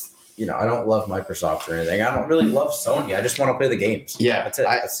I don't love Microsoft or anything. I don't really love Sony. I just want to play the games. Yeah, that's it.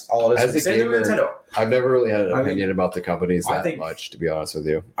 That's all it is. As a Same thing with gamer, Nintendo. I've never really had an opinion about the companies I that think- much, to be honest with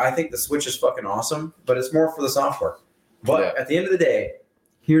you. I think the Switch is fucking awesome, but it's more for the software. But Yeah. at the end of the day,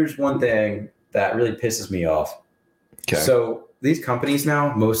 here's one thing that really pisses me off. Okay. So these companies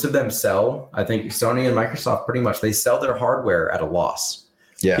now, most of them sell, I think Sony and Microsoft pretty much, they sell their hardware at a loss.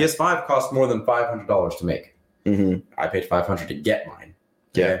 Yeah. PS5 costs more than $500 to make. Mm-hmm. I paid $500 to get mine.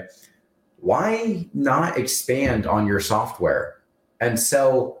 Yeah. Okay? Why not expand on your software and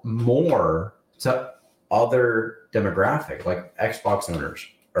sell more to other demographic like Xbox owners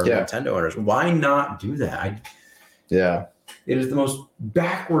or Yeah. Nintendo owners? Why not do that? Yeah. It is the most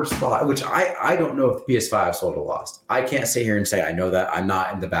backward spot, which I don't know if the PS5 sold or lost. I can't sit here and say I know that. I'm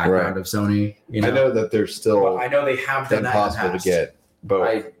not in the background Right. of Sony. I know that there's still But I know they have done that in the impossible to past. get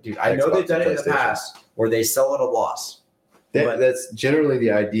both. I know they've done it in the past where they sell at a loss. That's generally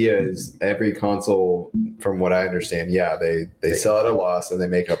the idea. Is every console, from what I understand, they sell at a loss and they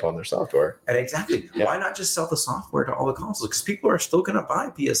make up on their software. And exactly, why not just sell the software to all the consoles? Because people are still going to buy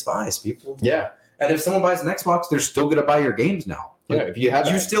PS5s. And if someone buys an Xbox, they're still going to buy your games now. Yeah, if you have,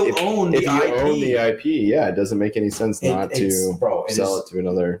 you still own the IP. If you own the IP, it doesn't make any sense not to sell it to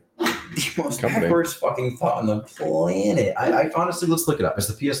another. The most backwards fucking thought on the planet. I honestly, let's look it up. Is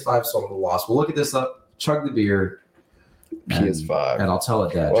the PS5 sold at a loss? We'll look at this up. Chug the beer. PS5, and I'll tell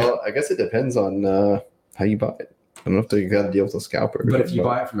it, Dad. Well, I guess it depends on how you buy it. I don't know if they got to deal with a scalper. But if you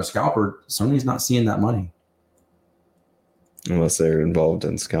buy it from a scalper, Sony's not seeing that money unless they're involved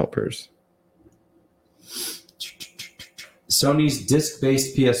in scalpers. Sony's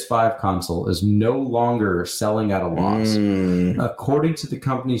disc-based PS5 console is no longer selling at a loss. According to the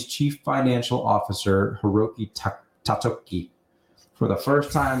company's chief financial officer, Hiroki Tatoki, for the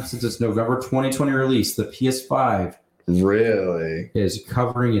first time since its November 2020 release, the PS5 is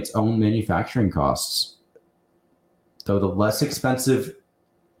covering its own manufacturing costs. Though the less expensive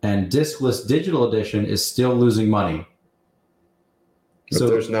and discless digital edition is still losing money. But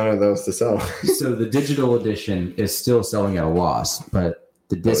there's none of those to sell. So the digital edition is still selling at a loss, but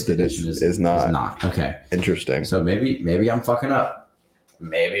the disc edition is not. Okay. Interesting. So maybe I'm fucking up.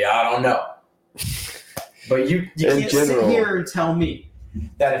 Maybe I don't know. But you can't sit here and tell me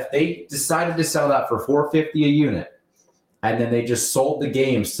that if they decided to sell that for $450 a unit, and then they just sold the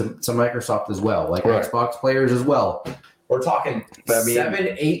games to Microsoft as well, like Xbox players as well. We're talking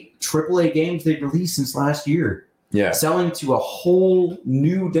 7-8 AAA games they've released since last year. Yeah. Selling to a whole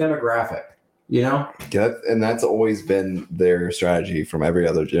new demographic, Yeah, and that's always been their strategy from every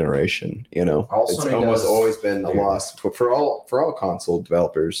other generation, It's almost always been a loss for all console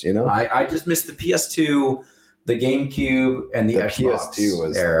developers, I just missed the PS2, the GameCube, and the Xbox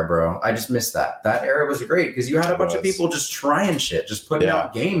PS2 era, bro. I just missed that. That era was great because you had a bunch of people just trying shit, just putting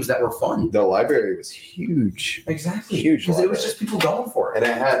out games that were fun. The library was huge. Exactly. Huge. Because it was just people going for it. And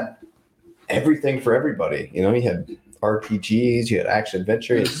it had everything for everybody. You had RPGs, you had action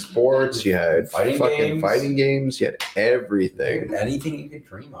adventure, you had sports, you had fighting games, you had everything. Anything you could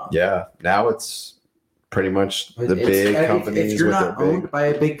dream of. Yeah. Now it's pretty much the big companies. If you're not owned by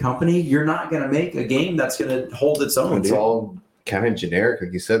a big company, you're not going to make a game that's going to hold its own. It's all kind of generic.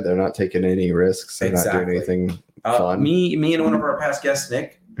 Like you said, they're not taking any risks. They're not doing anything fun. Me and one of our past guests,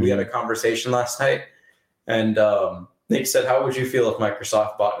 Nick, we had a conversation last night. And Nick said, how would you feel if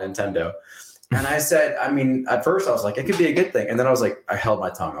Microsoft bought Nintendo? And I said, at first I was like, it could be a good thing. And then I was like, I held my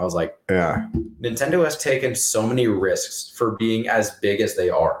tongue. I was like, Nintendo has taken so many risks for being as big as they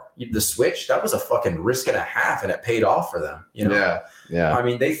are. The Switch, that was a fucking risk and a half, and it paid off for them. Yeah.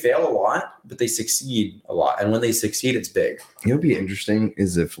 They fail a lot, but they succeed a lot. And when they succeed, it's big. It would be interesting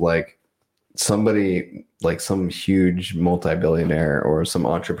is if somebody some huge multi-billionaire or some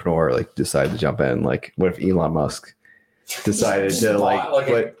entrepreneur decided to jump in. Like, what if Elon Musk decided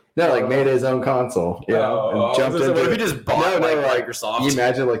to made his own console, and jumped into what if he just bought Microsoft? You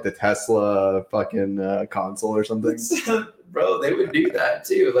imagine the Tesla fucking console or something. Bro, they would do that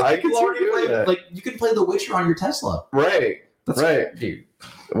too. I could already play that. You can play The Witcher on your Tesla. Right. Right. Dude.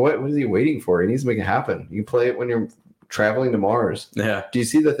 What is he waiting for? He needs to make it happen. You can play it when you're traveling to Mars. Yeah. Do you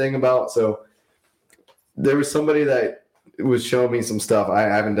see the thing about there was somebody that was showing me some stuff. I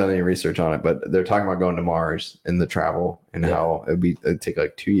haven't done any research on it, but they're talking about going to Mars and the travel and how it'd take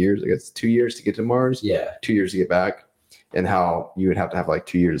 2 years. I guess 2 years to get to Mars. Yeah. 2 years to get back, and how you would have to have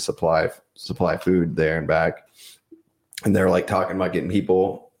 2 years of supply food there and back. And they're talking about getting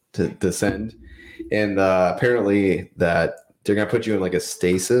people to send, and apparently that they're gonna put you in a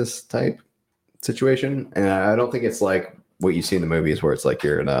stasis type situation. And I don't think it's what you see in the movies where it's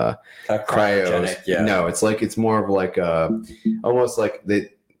you're in a cryo. Yeah. No, it's more of almost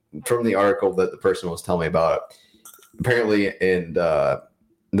from the article that the person was telling me about. Apparently in the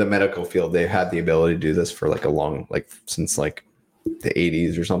medical field, they had the ability to do this for a long, since the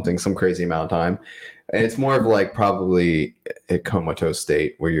 80s or something, some crazy amount of time. And it's more of probably a comatose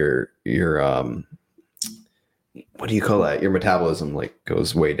state where your what do you call that? Your metabolism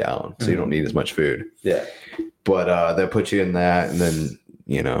goes way down, so you don't need as much food. Yeah. But they'll put you in that, and then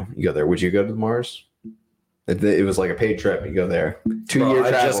you go there. Would you go to Mars? It was a paid trip. You go there. 2 year travel.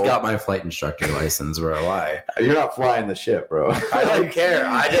 I just got my flight instructor license. Bro, why? You're not flying the ship, bro. I don't care.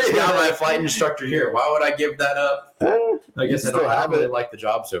 I just got my flight instructor here. Why would I give that up? I guess I don't really like the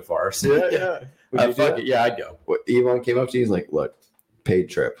job so far. So yeah. Yeah, I'd go. What Elon came up to you, he's like, look, paid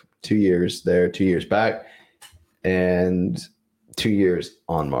trip, 2 years there, 2 years back, and 2 years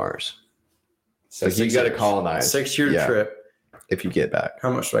on Mars. So you got to colonize. 6 year trip. if you get back?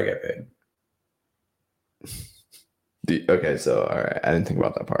 How much do I get paid? Okay, so all right, I didn't think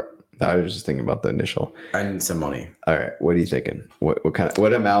about that part. I was just thinking about the initial. I need some money. All right, what are you thinking?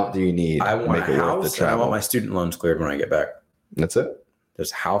 What amount do you need? I want to a make it worth house. the And I travel? want my student loans cleared when I get back. That's it.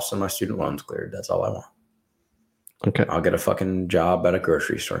 There's a house and my student loans cleared. That's all I want. Okay. I'll get a fucking job at a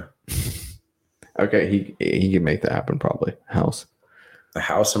grocery store. Okay, he can make that happen probably. House. A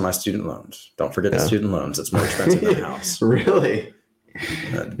house and my student loans. Don't forget the student loans. It's more expensive than a house. Really?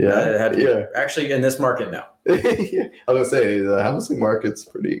 Actually, in this market, no. Yeah. I was gonna say the housing market's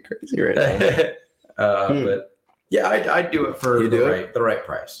pretty crazy right now. But yeah, I'd do it for the right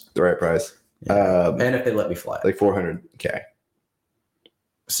price. The right price. And if they let me fly, like $400K.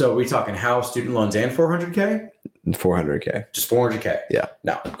 So we talking house, student loans, and $400K? $400K. Just $400K. Yeah.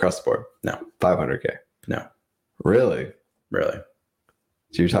 No. Across the board. No. $500K. No. Really? Really.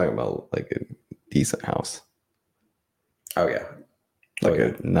 So you're talking about like a decent house. Oh yeah. Like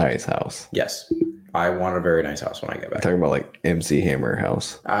a nice house. Yes. I want a very nice house when I get back. I'm talking about like MC Hammer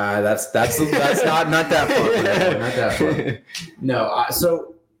house. That's not that far. Not that far. No.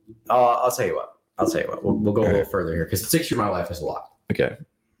 So I'll tell you what. We'll go a little further here because 6 years of my life is a lot. Okay.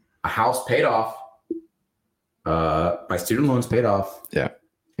 A house paid off. My student loans paid off. Yeah.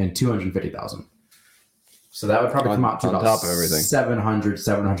 And $250,000. So that would probably come out to on about top of everything.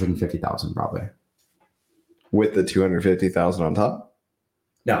 $750,000 probably. With the $250,000 on top?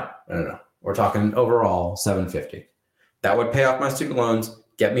 No. We're talking overall $750,000. That would pay off my student loans,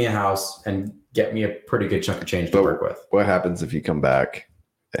 get me a house, and get me a pretty good chunk of change to work with. What happens if you come back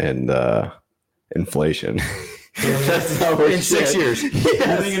and inflation? That's not in 6 years. Yes.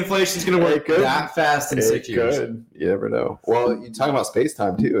 You think inflation's going to work that fast in 6 years? Could. You never know. Well, you're talking about space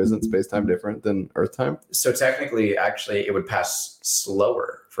time too. Isn't space time different than Earth time? So technically, actually, it would pass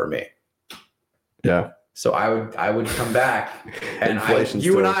slower for me. Yeah. So I would come back, and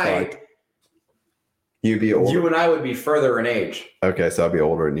you'd be older. You and I would be further in age. Okay, so I'd be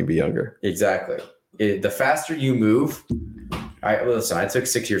older and you'd be younger. Exactly. The faster you move, listen. I took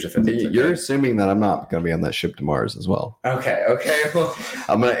 6 years of physics. You're assuming that I'm not going to be on that ship to Mars as well. Okay. Well,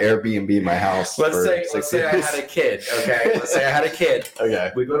 I'm going to Airbnb my house. Let's say I had a kid. Okay. Let's say I had a kid.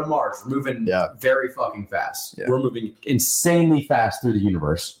 Okay. We go to Mars. We're moving very fucking fast. Yeah. We're moving insanely fast through the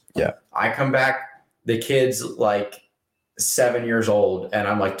universe. Yeah. I come back. The kid's like 7 years old, and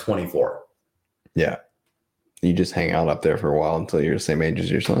I'm like 24. Yeah. You just hang out up there for a while until you're the same age as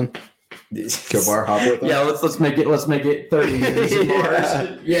your son. Go bar hop with them? Yeah, let's make it 30 years in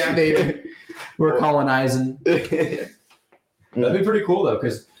Mars. Yeah, baby. We're colonizing. That'd be pretty cool though,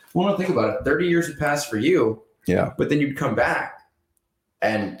 because when I think about it, 30 years would pass for you. Yeah. But then you'd come back,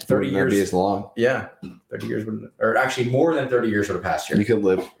 and 30 Wouldn't years be as long. Yeah, 30 years would, or actually more than 30 years would have passed here. You could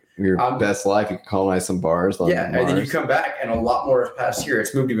live your best life. You could colonize some bars. On Yeah, Mars. and then you come back, and a lot more has passed here.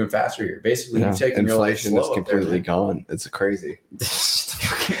 It's moved even faster here. Basically, you've taken your life inflation is slow up there, completely man. gone. It's crazy.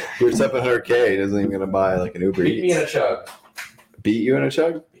 Your $700K isn't even going to buy like an Uber Beat me Eats. in a chug. Beat you in a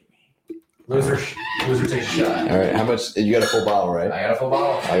chug? Loser takes a shot. All right. How much? You got a full bottle, right? I got a full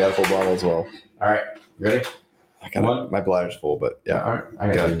bottle. I got a full bottle as well. All right. Ready? I got my bladder's full, but yeah. All right.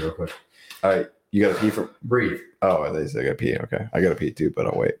 I got to pee real quick. All right. You got to pee for breathe. Oh, I said I got to pee. Okay. I got to pee too, but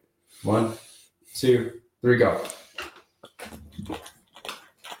I'll wait. 1, 2, 3, go.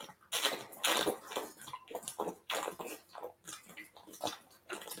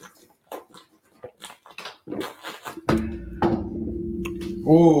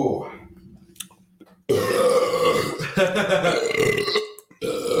 Ooh.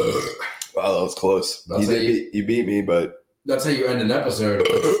 Wow, that was close. You beat me, but That's how you end an episode.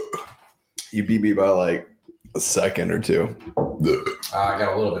 you beat me by like a second or two. I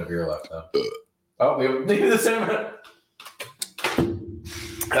got a little bit of beer left though. Oh, we the same.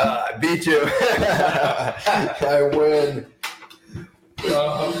 I beat you. I win.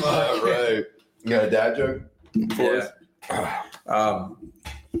 All right. You got a dad joke for us?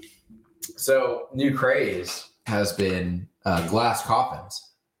 So new craze has been glass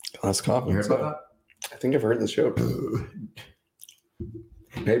coffins. Glass coffins. You heard about that? I think I've heard this joke.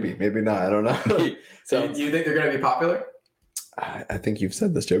 Maybe not. I don't know. So do you think they're going to be popular I think you've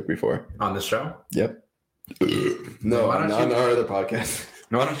said this joke before. on this show? Yep. No, Why don't not on you- our other podcast.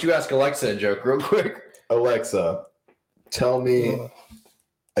 Why don't you ask Alexa a joke real quick? Alexa, tell me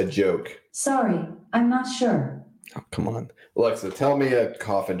a joke. Sorry, I'm not sure. Oh, come on. Alexa, tell me a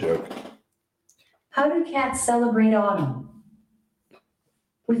coffin joke. How do cats celebrate autumn?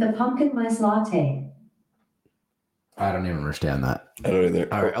 With a pumpkin spice latte. I don't even understand that. I don't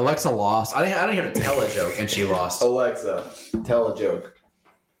either. All right, Alexa lost. I didn't hear her tell a joke, and she lost. Alexa, tell a joke.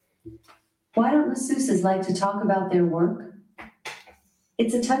 Why don't masseuses like to talk about their work?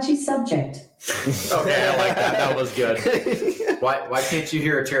 It's a touchy subject. Okay, I like that. That was good. Why can't you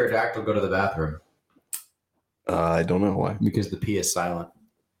hear a pterodactyl go to the bathroom? I don't know why. Because the P is silent.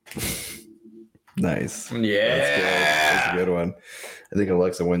 Nice. Yeah. That's a good one. I think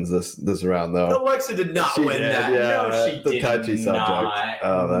Alexa wins this round, though. Alexa did not She win did, that. yeah, No, she the did touchy not. subject.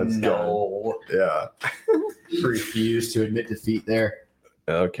 Oh, that's no. good. Yeah. Refuse to admit defeat there.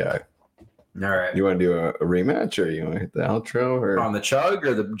 Okay. All right. You want to do a rematch, or you want to hit the outro, or On the chug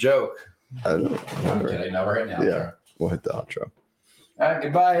or the joke? I don't know. Okay, now we're hitting the outro. Yeah, we'll hit the outro. All right,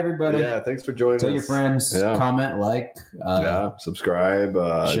 goodbye, everybody. Yeah, thanks for joining Tell us. your friends, Yeah. comment, like. Subscribe.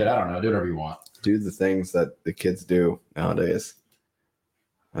 Shit, I don't know. Do whatever you want. Do the things that the kids do nowadays.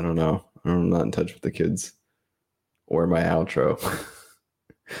 I don't know. I'm not in touch with the kids or my outro.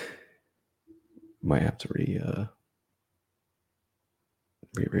 Might have to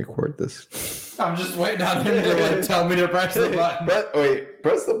re-record this. I'm just waiting on him to tell me to press the button. But wait,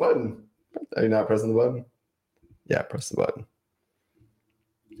 press the button. Are you not pressing the button? Yeah, press the button.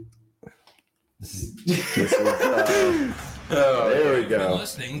 There we go.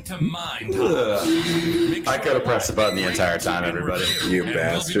 Listening to Mind I could have pressed the button the entire time, everybody. You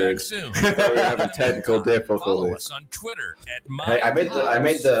bastard. We're having technical Follow difficulties. us on Twitter at Hey, I made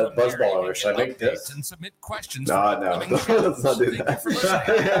the buzzball over. Should I make this? and submit questions. No, let's not do Thank you for listening.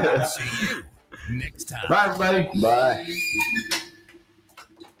 that. See you next time. Bye, everybody. Bye.